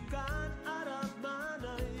tunjukkan arah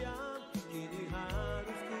mana yang kini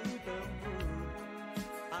harus ku tempuh,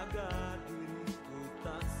 agar diriku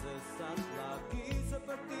tak sesat lagi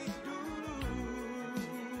seperti dulu.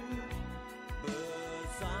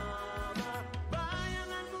 Bersama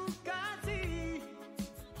bayanganmu kasih,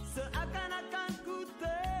 seakan-akan ku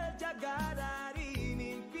terjaga dari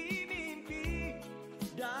mimpi-mimpi,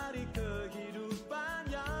 dari kehidupan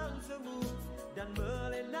yang semu dan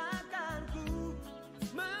melenakanku,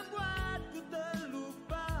 membuatku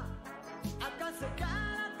terlupa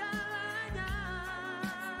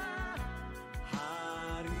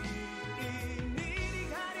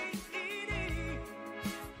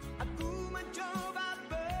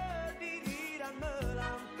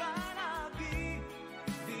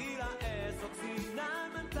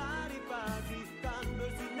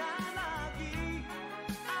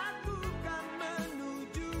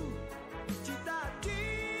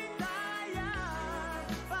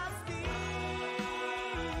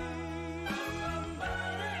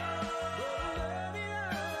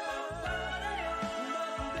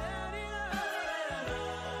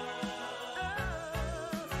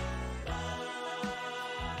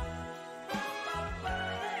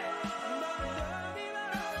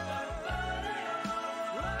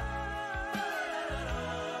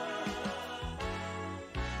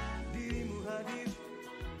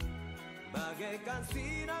bagaikan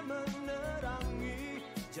sinar menerangi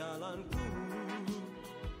jalanku.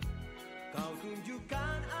 Kau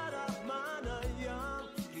tunjukkan arah mana yang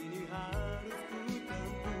kini harus ku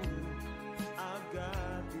tempuh,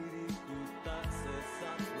 agar diriku tak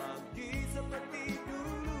sesat lagi seperti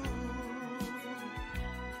dulu.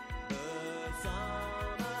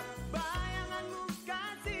 Bersama bayanganmu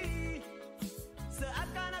kasih,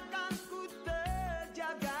 seakan-akan ku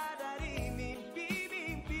terjaga dari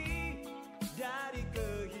mimpi-mimpi, dari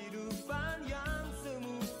kehidupan yang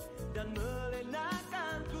semu dan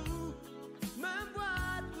melenakanku,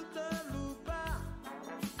 membuatku terlupa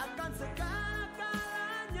akan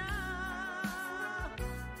segala-galanya.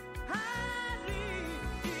 Hari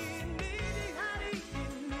ini, di hari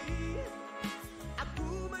ini,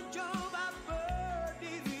 aku mencoba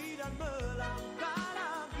berdiri dan melangkah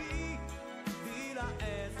lagi. Bila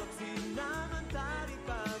esok sinar mentari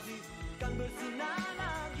pagi kan bersinar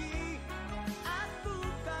lagi, aku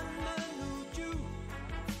kan menuju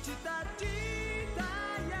cita-cita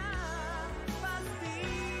yang pasti,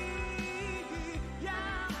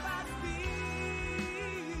 yang pasti,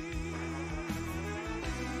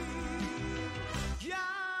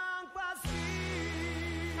 yang pasti.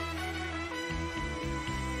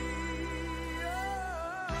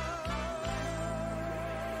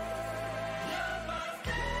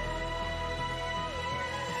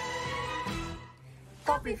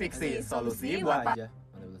 Kopi Fiksi, solusi buat aja.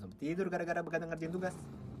 Mana belum sempat tidur gara-gara begadang ngerjain tugas.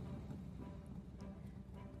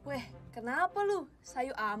 Weh, kenapa lu?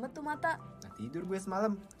 Sayu amat tuh mata. Nah tidur gue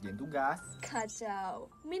semalam, ngerjain tugas. Kacau.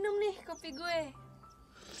 Minum nih kopi gue.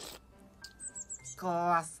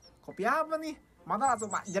 Kelas, kopi apa nih? Mata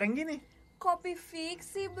langsung jereng gini. Kopi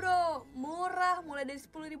fiksi bro, murah, mulai dari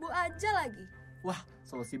 10.000 aja lagi. Wah,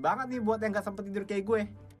 solusi banget nih buat yang gak sempet tidur kayak gue.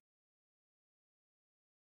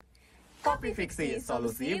 Kopi Fiksi,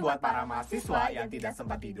 solusi buat para mahasiswa yang tidak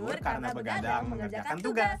sempat tidur karena begadang mengerjakan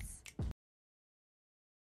tugas.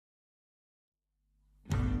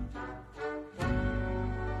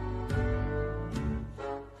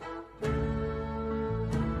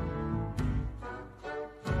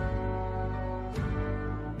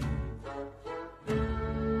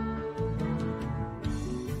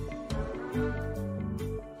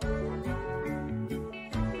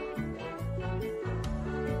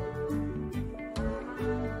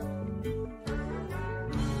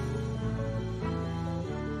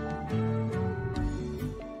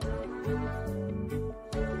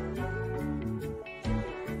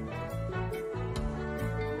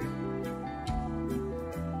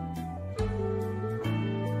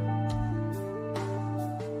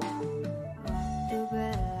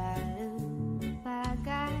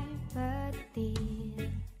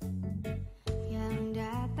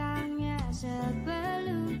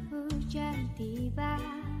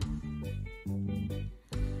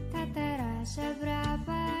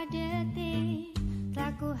 Seberapa detik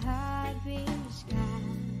telah ku habiskan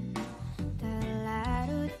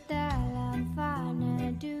terlarut dalam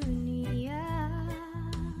fana dunia.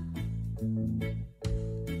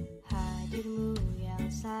 Hadirmu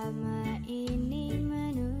yang sama ini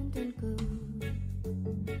menuntunku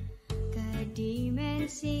ke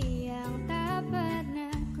dimensi yang tak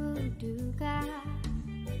pernah kuduga.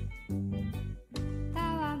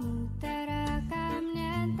 Tawamu terekam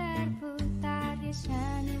dan terputar di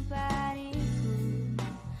sanubariku,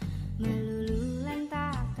 melulu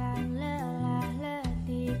lantahkan lelah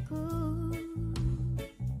letihku.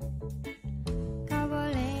 Kau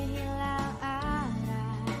boleh hilang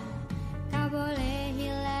arah, kau boleh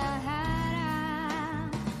hilang harap,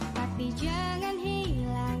 tapi jangan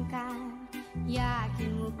hilangkan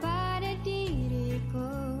yakinmu pada diriku.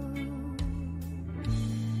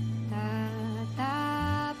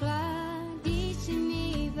 Tetaplah di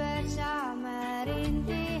sini bersama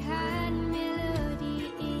rintihan melodi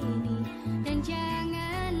ini, dan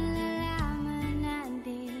jangan lelah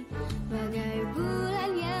menanti bagai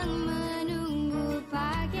bulan yang menunggu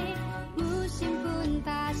pagi. Musim pun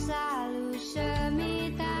tak selalu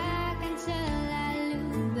semi, takkan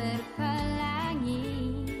selalu berpelangi.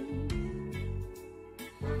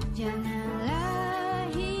 Janganlah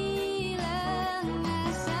hilang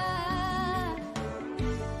asa.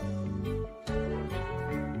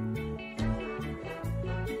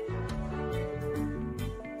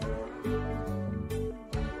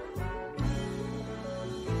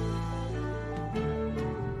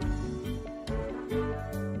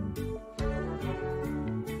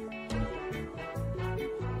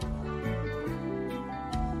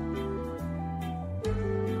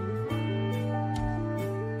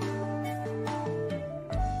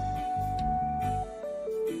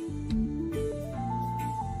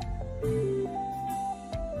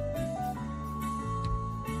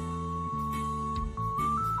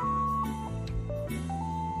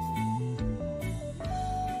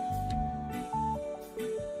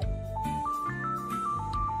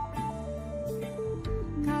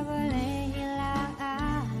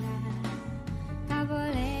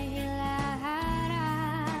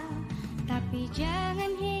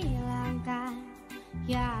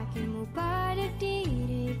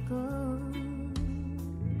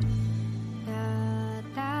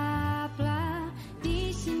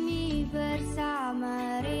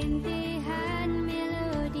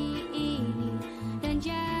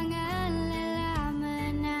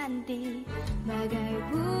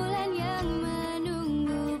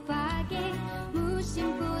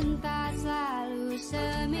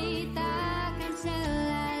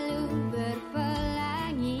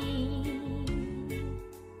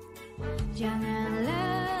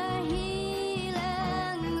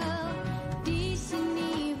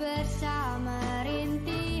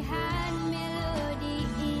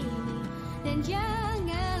 dan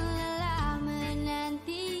jangan lelah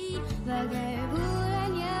menanti bagai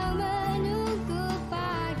bulan yang menunggu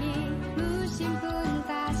pagi. Musim pun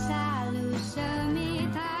tak selalu semi,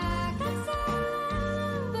 takkan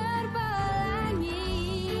selalu berpelangi.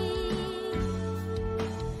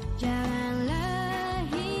 Janganlah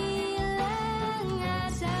hilang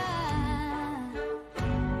asa.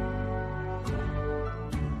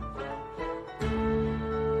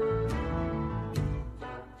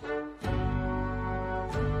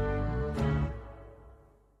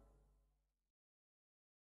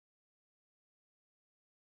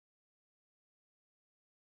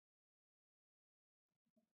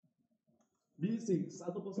 BSIX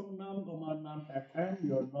 106,6 FM,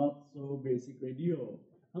 Your Not So Basic Radio.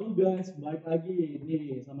 Halo guys, balik lagi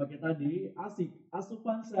nih sama kita di ASIK,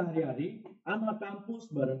 Asupan Sehari-hari Anak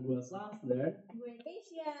Kampus bareng gue Sans dan Gue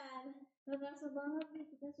Keishan. Gak kerasa banget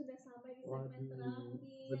nih, kita sudah sampai di segmen Waduh, terakhir.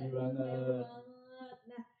 sedih banget. Sayang banget.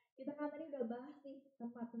 Nah, kita kan tadi udah bahas nih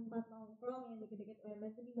tempat-tempat nongkrong yang deket-deket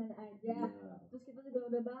UMN itu di mana aja. Iya. Terus kita juga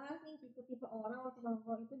udah bahas nih tipe-tipe orang waktu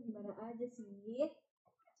nongkrong itu di mana aja sih.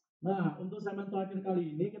 Nah, untuk segmen terakhir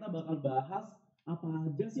kali ini kita bakal bahas apa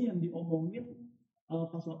aja sih yang diomongin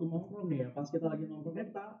pas waktu nongkrong nih ya. Pas kita lagi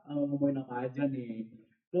nongkrongnya kita ngomongin apa aja nih.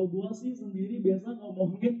 Kalau gua sih sendiri biasa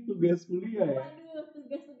ngomongin tugas kuliah ya. Waduh,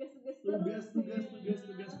 Tugas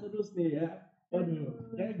terus nih ya.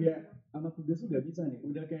 Waduh, kayak gak sama tugas tuh gak bisa nih.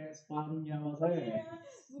 Udah kayak separuh nyawa saya ya.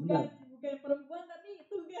 Bukan perempuan tapi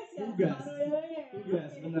tugas ya. Tugas. Separuhnya.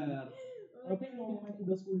 Tugas, benar. Tapi ngomongin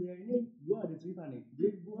tugas kuliah ini, gue ada cerita nih.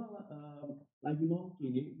 Jadi gue lagi nongki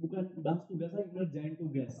nih, bukan bahas tugas lagi, ngerjain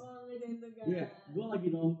tugas. Oh, ngerjain tugas. Iya, gue lagi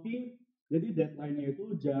nongki. Jadi deadline-nya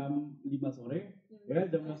itu jam 5 sore. Ya,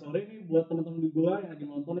 jam 5 sore nih buat teman-teman gue yang lagi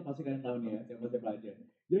nonton nih pasti kalian tahu nih ya, siapa-siapa aja.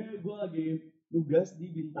 Jadi gue lagi tugas di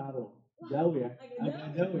Bintaro. Jauh ya,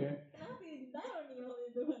 agak jauh ya. Kenapa di Bintaro nih waktu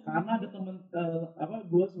itu? Karena ada temen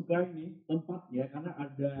gue suka ini tempat ya, karena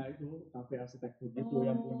ada itu kafe arsitektur gitu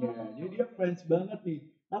yang punya. Jadi dia fans banget nih.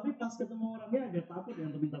 Tapi pas ketemu orangnya agak takut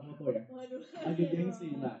yang minta foto ya. Waduh. Agak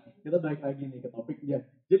gengsi. Nah, kita balik lagi nih ke topiknya.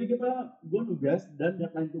 Jadi gue tugas dan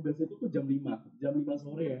deadline tugas itu tuh jam 5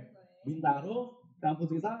 sore ya. Bintaro,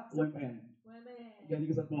 kampus kita UMN. Jadi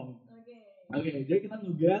Serpong. Oke, jadi kita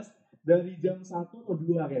nugas dari jam 1 atau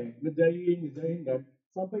 2 kayak ngerjain kan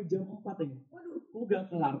sampai jam 4 ini. Waduh. Kok gak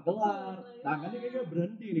kelar-kelar? Tangannya kayaknya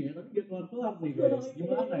berhenti nih, tapi gak kelar-kelar nih guys.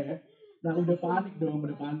 Gimana ya? Nah udah panik.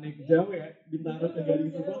 Jauh ya, Bintaro ke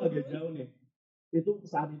Gading Serpong agak jauh nih. Itu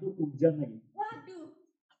saat itu hujan lagi. Waduh,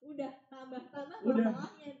 udah tambah Udah.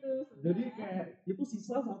 masalahnya tuh. Jadi kayak itu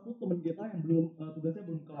sisa satu temen kita yang tugasnya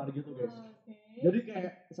belum kelar gitu guys. Oke. Jadi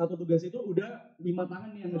kayak satu tugas itu udah 5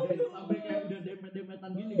 tangan nih yang ngerjain sampai kayak udah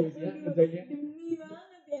dempet-dempetan gini guys ya ngerjainnya. Demi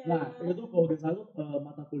banget ya. Nah itu kalau gak salah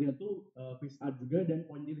mata kuliah tuh fish art juga dan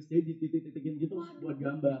point jadi dititik-titikin gitu buat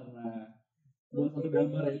gambar. Nah buat satu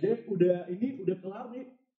gambar aja udah kelar nih,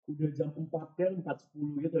 udah jam 4:10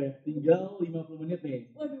 gitu ya, tinggal 50 menit nih.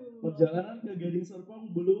 Waduh. Perjalanan ke Gading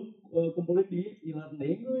Serpong belum kumpulin di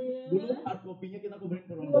e-learning, Oh, iya. belum hard copy-nya kita kumpulin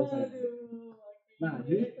ke ruang dosen. Waduh. Nah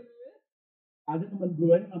jadi ada teman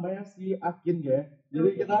gue nih namanya si Akin ya,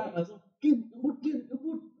 jadi kita langsung ngebut.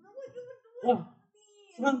 Wah,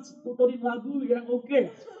 Frans puterin lagu yang oke.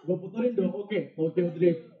 Gue puterin dong, oke. Tokyo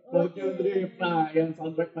Drift. Nah, yang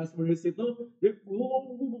soundtrack Fast Furious itu dia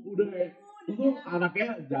udah ya. Itu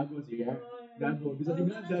anaknya jago sih ya. Jago, bisa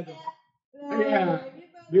dibilang jago. Iya.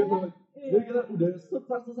 Gitu. Jadi kita udah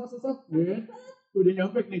sesat gitu. Udah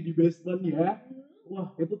nyampe nih di basement ya.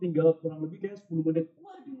 Wah, itu tinggal kurang lebih kayak 10 menit.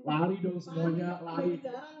 Lari dong semuanya, lari.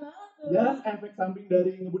 Dan efek samping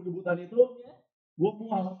dari ngebut-ngebutan itu gue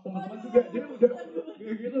mual, teman-teman juga. Jadi udah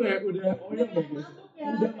kayak gitu ya, udah oyong deh guys.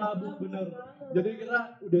 Udah mabuk bener. Jadi kita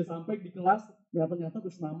udah sampai di kelas, ternyata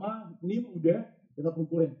terus nama, NIM udah kita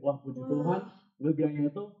kumpulin. Wah puji Tuhan,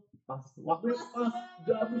 leganya itu pas, waktunya pas,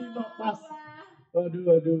 jam 5 pas.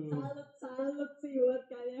 Waduh. Salut sih buat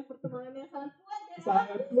kalian, pertemanannya sangat kuat ya.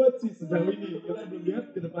 Sangat kuat sih sejauh ini. Kita belum lihat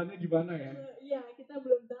ke depannya gimana ya. Iya, kita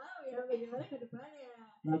belum tahu ya bagaimana ke depannya.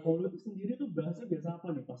 Nah kalau lu sendiri tuh bahasnya biasa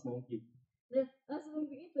apa nih pas nongki? Nah,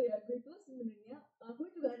 sebelum itu ya, gue itu sebenarnya aku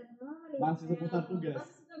juga ada pengalaman nih. Masih seputar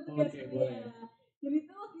tugas. Oke, boleh. Jadi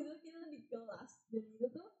tuh waktu itu kita di kelas dan itu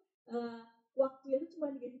tuh waktunya tuh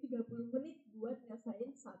cuma dikasih 30 menit buat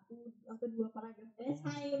nyelesain 1 atau 2 paragraf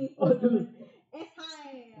esai nih.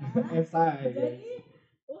 Esai ya. Esai. Jadi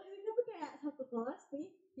waktu itu tuh kayak satu kelas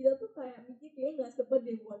nih, kita tuh kayak mikir kayaknya nggak sempet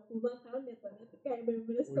deh buat pulang karena deadline-nya tuh kayak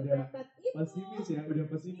bener-bener sepepet itu. Pesimis ya, udah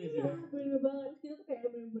pesimis ya. Bener banget, kita tuh kayak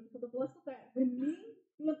bener-bener satu kelas tuh kayak hening,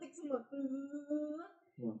 ngetik semua.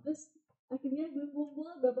 Terus akhirnya gue kumpul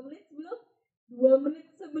berapa menit sebelum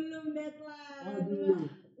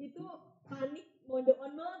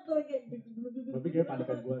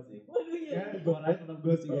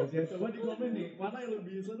guys ya. Coba di komen nih, mana yang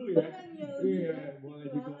lebih seru ya? Iya, boleh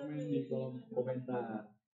di komen di kolom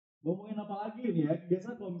komentar. Ngomongin apa lagi nih ya?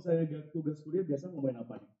 Biasa kalau misalnya tugas kuliah biasa ngomongin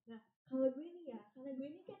apa nih? Nah, kalau gue nih ya, karena gue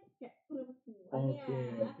ini kan kayak perempuan Oke,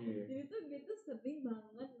 ya. oke. Jadi tuh gue tuh sering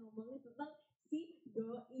banget ngomongin tentang si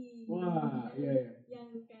doi. Wah, yang, iya, iya.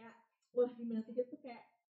 yang kayak wah gimana sih tuh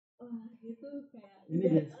kayak wah gitu kayak Ini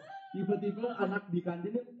udah, guys, tipe-tipe anak di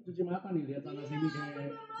kantin nih cuci mata nih, lihat sana sini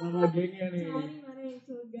kayak sama gengnya nih. cari mana yang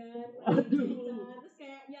cogan, mana yang Waduh. cerita, terus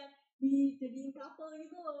kayak yang dijadiin couple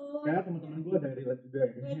gitu loh. Kayak teman-teman gue ada relate juga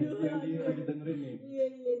ya, yang lagi dengerin nih. Iya.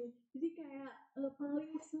 Jadi kayak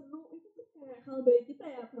paling seru itu tuh kayak kalau bagi kita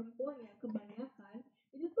ya perempuan ya kebanyakan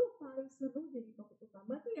itu tuh paling seru jadi topik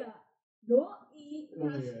utama tuh ya doi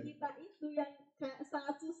crush iya. kita itu yang kayak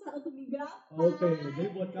sangat susah untuk digapai. Oke, jadi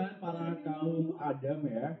buat kalian para kaum Adam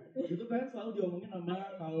ya, itu kalian selalu diomongin sama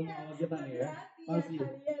kaum awal kita nih ya. Pasti. Ya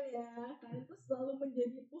kalian ya, kalian tuh selalu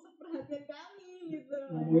menjadi pusat perhatian kami gitu.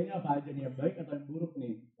 Ngomonginnya apa aja nih, yang baik atau yang buruk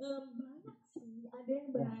nih? Banyak sih, ada yang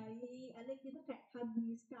baik, ada yang kita kayak kagum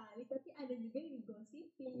sekali, tapi ada juga yang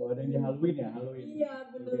digosipin. Oh, ada yang dihaluin ya, haluin. Iya,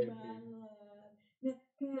 bener Oke. banget. Nah,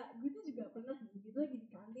 kayak gue tuh juga pernah nih, gitu lagi di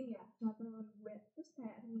kantin ya, sama temen gue. Terus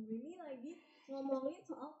kayak temen gue ini lagi ngomongin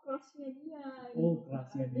soal crushnya dia. Oh, gitu.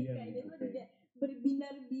 crushnya Jadi dia kayak nih, dia tuh oke. kayak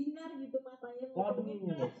berbinar-binar gitu matanya Waduh, ngomongin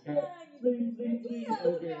crushnya kayak gitu. sling. Iya,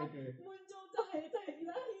 Oke, kayak oke. muncul cahaya-cahaya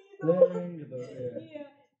ilahi gitu. Sling gitu, iya. Iya.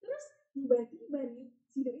 Terus tiba-tiba nih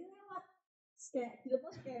si doi lewat. Terus kayak kita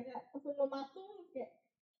tuh kayak langsung mematung kayak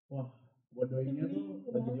Wah, buat doinya tuh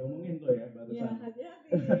lagi diomongin tuh ya, ya barusan. hati-hati.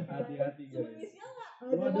 Hati-hati Sebut guys. inisial nggak?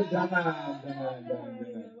 Waduh, jangan.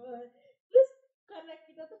 Terus karena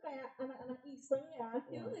kita tuh kayak anak-anak iseng ya,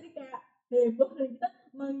 kita tuh jadi kayak heboh dan kita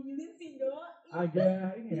manggilin si doi.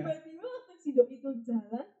 Agak ini ya. Tiba-tiba waktu si doi itu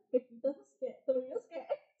jalan ke kita terus kayak terus kayak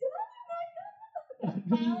jalan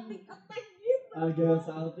panik attack gitu. Agak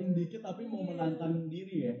salting dikit tapi mau menantang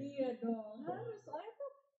diri ya. Iya dong, harus soalnya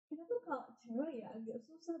tuh kita tuh kalau cewek ya agak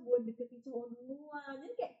susah buat deketin cowok duluan.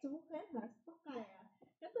 Jadi kayak cowok kayak harus peka ya.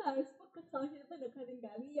 Kita tuh harus peka kalau kita tuh deketin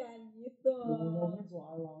kalian gitu. Ngomongin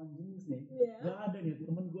soal lawan jenis nih, Iya. gak ada nih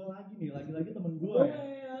temen gue lagi nih, lagi-lagi temen gue ya.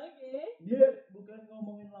 Oke. Dia bukan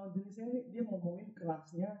ngomongin lawan jenisnya nih, dia ngomongin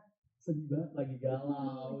kerasnya sedih banget lagi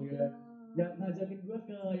galau ya. Ya ngajakin gue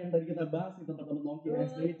ke yang tadi kita bahas nih tempat temen nongki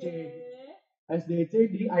SDC. SDC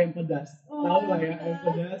di ayam pedas. Tahu lah ya ayam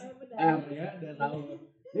pedas R ya, udah tahu.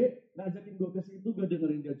 Dia ngajakin gue ke situ, gue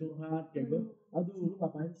dengerin dia curhat kayak gue, aduh lu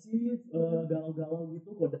ngapain sih galau-galau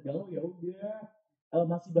gitu, kode galau ya udah.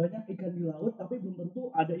 Masih banyak ikan di laut tapi belum tentu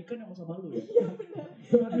ada ikan yang mau sama lu ya. Iya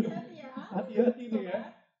benar. Hati-hati nih ya.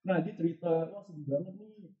 Nah dia cerita, wah sedih banget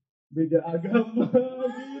nih, beda agama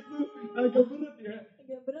gitu, agak berat ya.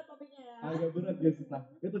 Agak berat topiknya ya. Agak berat guys. Nah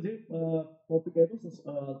itu jadi topiknya itu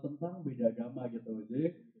tentang beda agama gitu.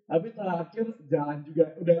 Jadi tapi terakhir jalan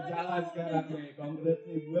juga, udah jalan sekarang nih. Congrats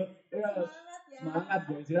nih buat ya. Semangat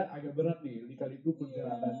guys ya, agak berat nih lika-liku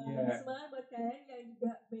perjalanannya. Semangat buat kalian yang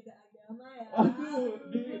juga beda agama ya. Aduh,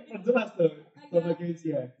 diperjelas tuh sama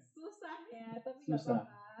Casey ya. Susah ya, tapi susah. Gak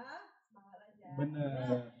apa-apa. Semangat aja. Bener.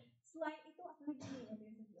 Nah, selain itu apa lagi nih yang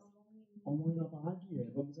biasa diomongin? Ngomongin apa lagi ya?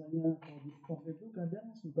 Kalau misalnya kalau di talk itu kadang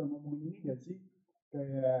suka ngomongin ini gak sih?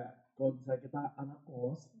 Kayak kalau misalnya kita anak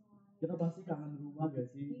kos, kita pasti kangen rumah gak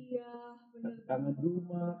sih? Iya, bener. Kangen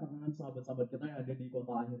rumah, kangen sahabat-sahabat kita yang ada di kota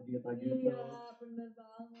lahir kita gitu. Iya, bener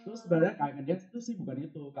banget. Terus sebenarnya kangennya itu sih bukan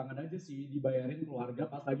itu, kangen aja sih dibayarin keluarga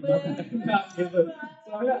pas lagi makan enak gitu.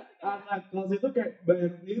 Soalnya anak kos itu kayak bayar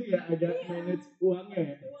sendiri ya, agak manage uangnya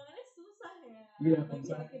ya. Uangnya susah ya. Iya, kalau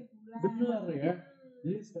misalnya bener ya.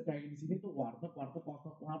 Jadi kayak di sini tuh warteg ya.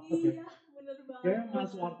 Iya, bener banget. Kayak mas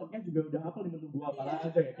wartegnya juga udah hafal nih menu buah apa aja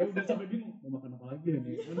ya. Kayak udah sampai bingung mau makan apa lagi ya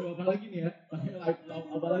nih. Menu apa lagi nih ya?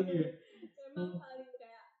 Apa lagi ya? Emang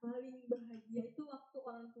paling bahagia itu waktu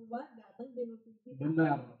orang tua datang jenguk kita.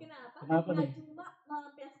 Benar. Kenapa nih? Nggak cuma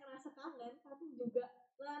melampiaskan rasa kangen, tapi juga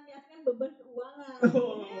melampiaskan beban keuangan.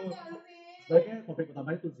 Sebaiknya topik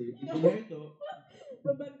utama itu sih. Intinya itu.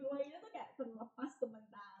 Beban keuangannya tuh kayak terlepas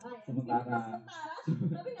sementara ya. Sementara.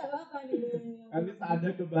 Tapi nggak apa-apa nih. Kan bisa ada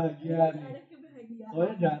kebahagiaan nih. Ada kebahagiaan.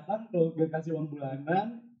 Soalnya datang kalau gak kasih uang bulanan,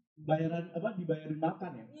 dibayarin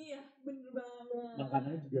makan ya. Iya, bener banget.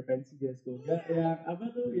 Makanannya juga fancy guys tuh. Yang apa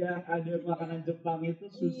tuh yang ada makanan Jepang itu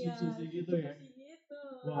sushi gitu ya.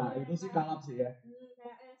 Wah itu sih kalap sih ya.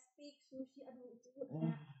 Kayak steak, sushi, aduh itu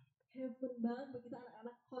kayak heaven banget buat kita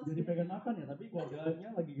anak-anak kos. Jadi pengen makan ya, tapi keluarganya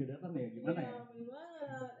lagi gak datang ya, gimana ya? Iya, bener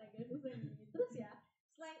banget, agak susah nih. Terus ya,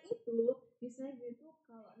 selain itu, biasanya gitu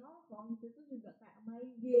kalau nongkrong itu tuh juga kayak main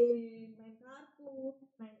game, main kartu,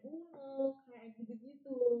 main Uno, kayak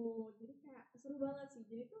gitu-gitu. Jadi kayak seru banget sih.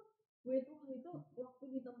 Jadi tuh gue tuh waktu itu waktu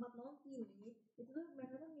di tempat nongki nih, itu tuh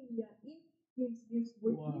mereka tuh nyediain games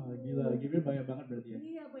board Wah, gitu. gila, game-nya banyak banget berarti ya.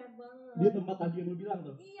 Iya banyak banget. Di tempat tadi yang lu bilang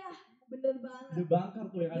tuh. Iya bener banget. The Bunker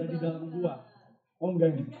tuh yang The ada di dalam Bunker. gua. Oh enggak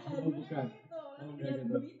ya? Bukan, Oh bukan. itu. Oh, Nanti enggak lihat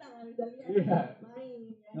gitu. berita kan udah lihat Iya. main.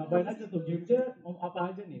 Ya. Ngapain Habis aja itu tuh gamenya? Apa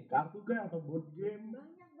aja nih? Kartu kah atau board game?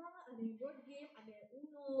 banyak banget, ada yang board game, ada yang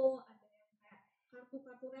Uno, ada yang kayak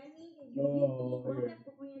kartu-kartu remi kayak gitu Oh, banyak iya.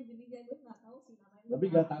 pokoknya. Jadi ya gue nggak tahu sih namanya. Tapi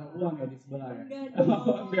gak taruh uang ya di sebelah ya? Enggak dong.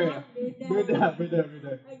 Oh, enggak ya? Beda. Beda.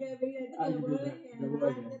 Agak beda itu Ah, nggak gitu boleh ya? ya. Nggak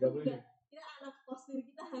boleh ya? Kita Nggak tuh boleh. kita anak postur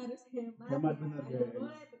kita harus hemat. Hemat ya. bener, Nggak guys.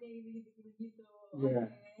 boleh pakai gitu. Iya.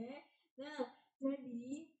 Oke. Nah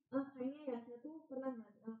jadi kayaknya ya kita tuh pernah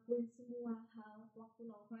nggak ngelakuin semua hal waktu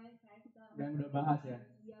nongkrong kayak kita Yang udah bahas ya?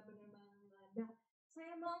 Iya bener banget. Nah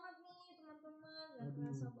sayang banget nih teman-teman, nggak Aduh.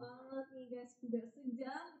 kerasa banget nih guys, udah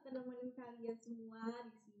sejam kita nemenin kalian semua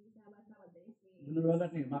di sini sahabat-sahabat BSIX. Bener banget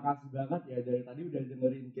nih, makasih banget ya dari tadi udah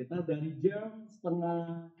dengerin kita dari jam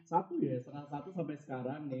setengah satu sampai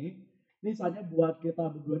sekarang nih. Ini saatnya buat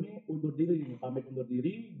kita berdua nih undur diri nih, pamit undur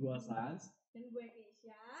diri, gua Sans. Dan gue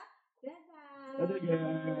Keisha. Dadah. Dadah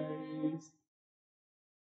guys.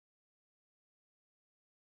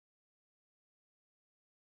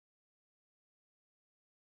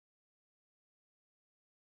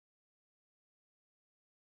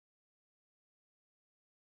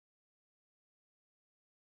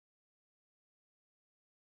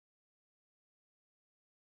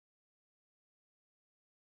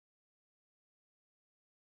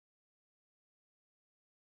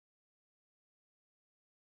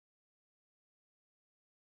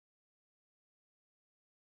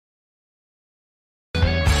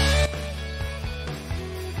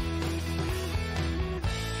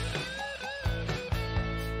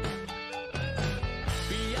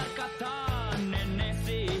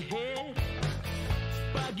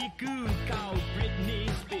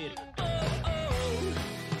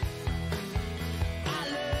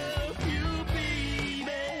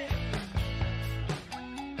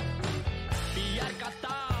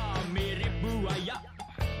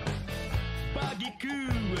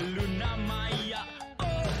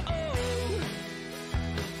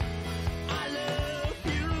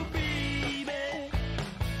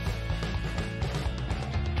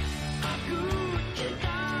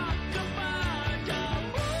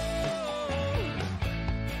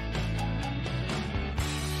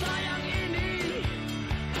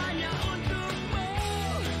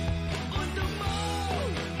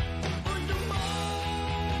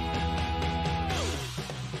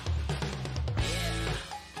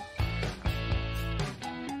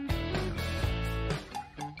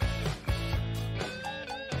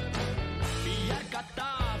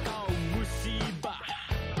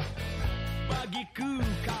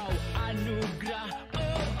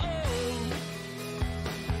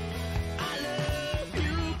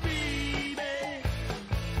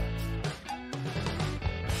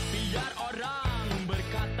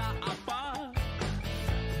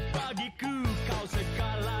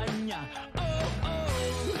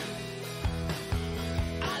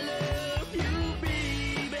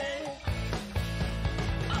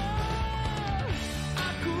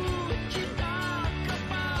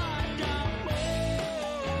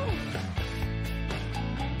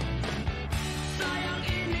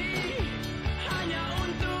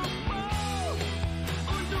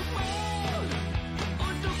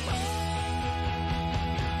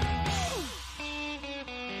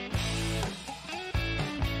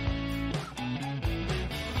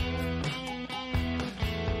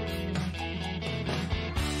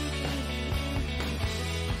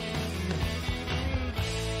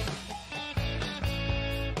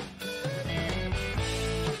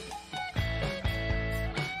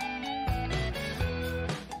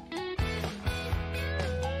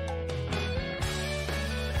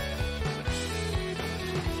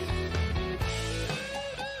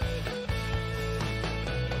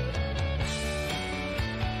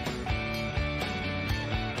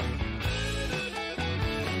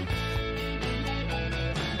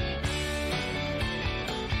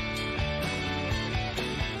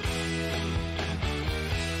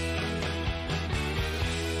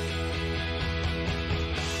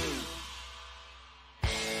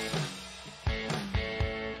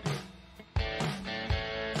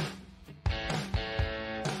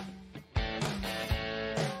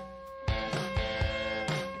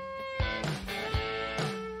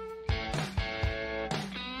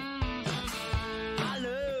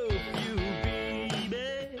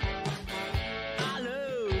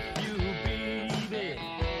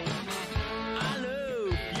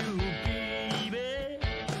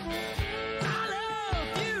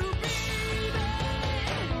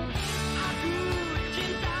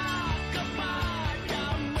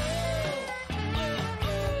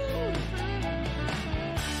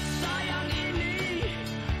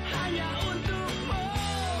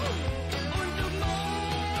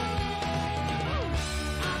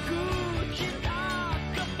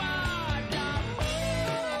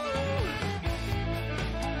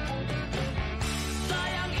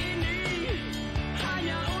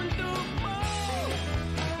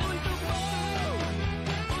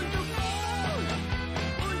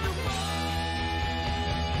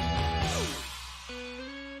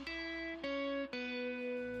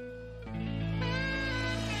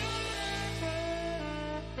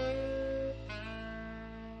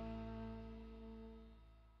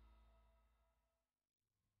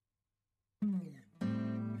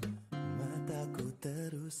 Mataku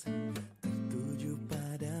terus tertuju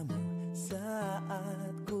padamu saat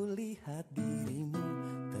kulihat dirimu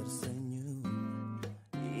tersenyum.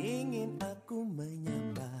 Ingin aku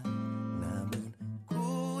menyapa, namun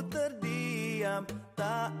ku terdiam,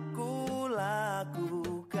 tak ku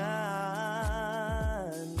lakukan.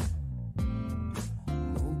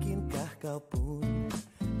 Mungkinkah kau pun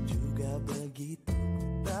juga begitu?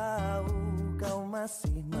 Tahu kau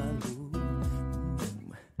masih malu.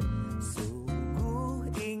 Sungguh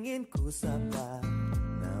ingin ku sapa,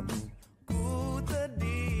 namun ku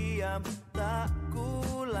terdiam, tak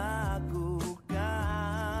ku lakukan.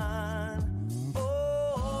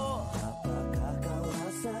 Oh, apakah kau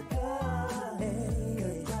rasakan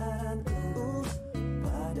getaranku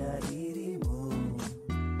pada dirimu?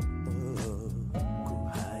 Oh, ku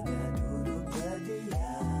hanya duduk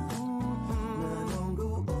terdiam,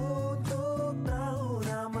 menunggu untuk tahu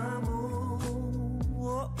namamu.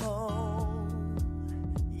 Oh, oh,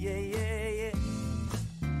 yeah, yeah, yeah.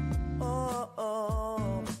 Oh,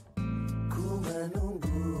 oh, ku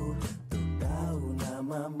menunggu untuk tahu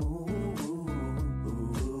namamu.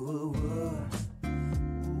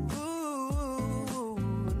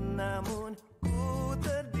 Namun ku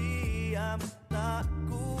terdiam, tak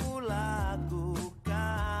ku lakukan.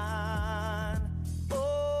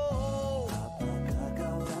 Oh, apakah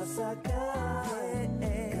kau rasakan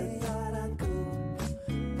getaranku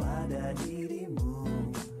pada dirimu?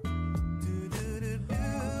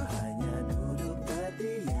 Hanya duduk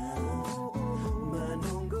terdiam,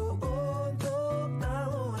 menunggu untuk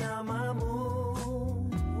tahu namamu.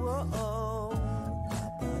 Oh, oh,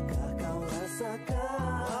 apakah kau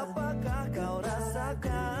rasakan? Apakah kau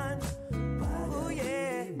rasakan pada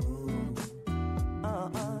dirimu?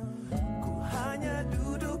 Ku hanya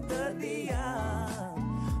duduk terdiam,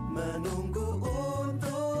 menunggu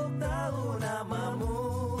untuk tahu namamu.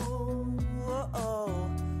 Oh, oh.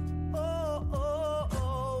 Oh, oh,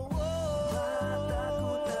 oh, oh.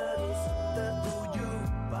 Mataku terus tertuju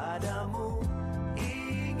padamu.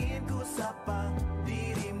 Ingin ku sapa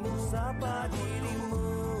dirimu, sapa dirimu.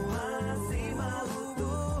 Masih malu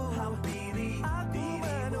tuh hampiri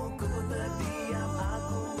dirimu. Ku terdiam,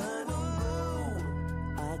 aku menunggu.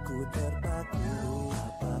 Aku terpaku.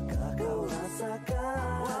 Apakah kau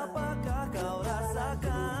rasakan? Apakah kau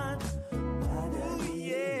rasakan pada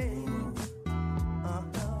dirimu?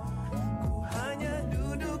 Ku hanya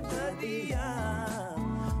duduk terdiam,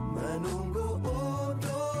 menunggu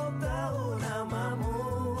untuk tahu namamu.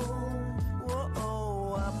 Oh,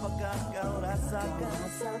 oh, apakah kau rasakan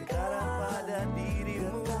sekarang pada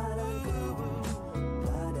dirimu?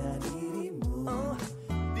 Pada dirimu, oh,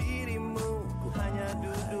 dirimu. Ku hanya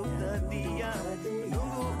duduk terdiam,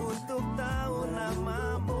 menunggu untuk tahu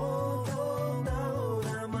namamu. Tahu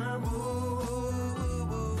namamu.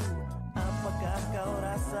 Apakah kau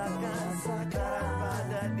rasakan sekarang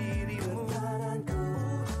pada dirimu?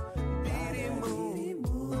 Dirimu,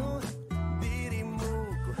 dirimu.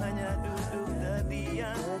 Ku hanya duduk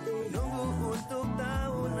terdiam, nunggu untuk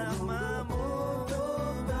tahu namamu.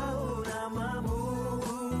 Tahu namamu.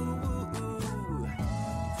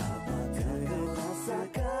 Apakah kau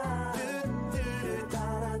rasakan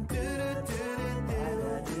getaranku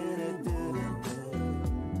pada dirimu?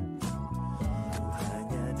 Ku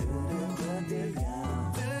hanya duduk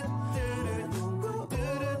terdiam, menunggu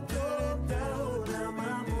untuk tahu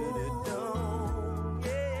namamu.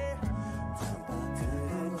 Yeah. Apakah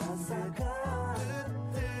kau rasakan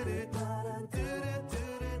getaranku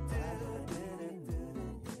pada dirimu?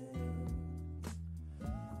 Ku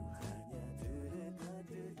hanya duduk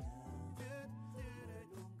terdiam,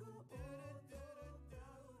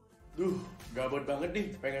 Duh, gabut banget nih,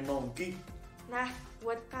 pengen nongki. Nah,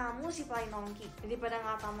 buat kamu si paling nongki, daripada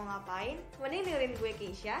nggak tahu mau ngapain, mending dengerin gue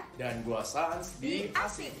Keisha Dan gua Sans di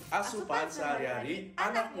ASIK, Asupan Sehari-hari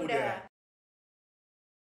Anak Muda.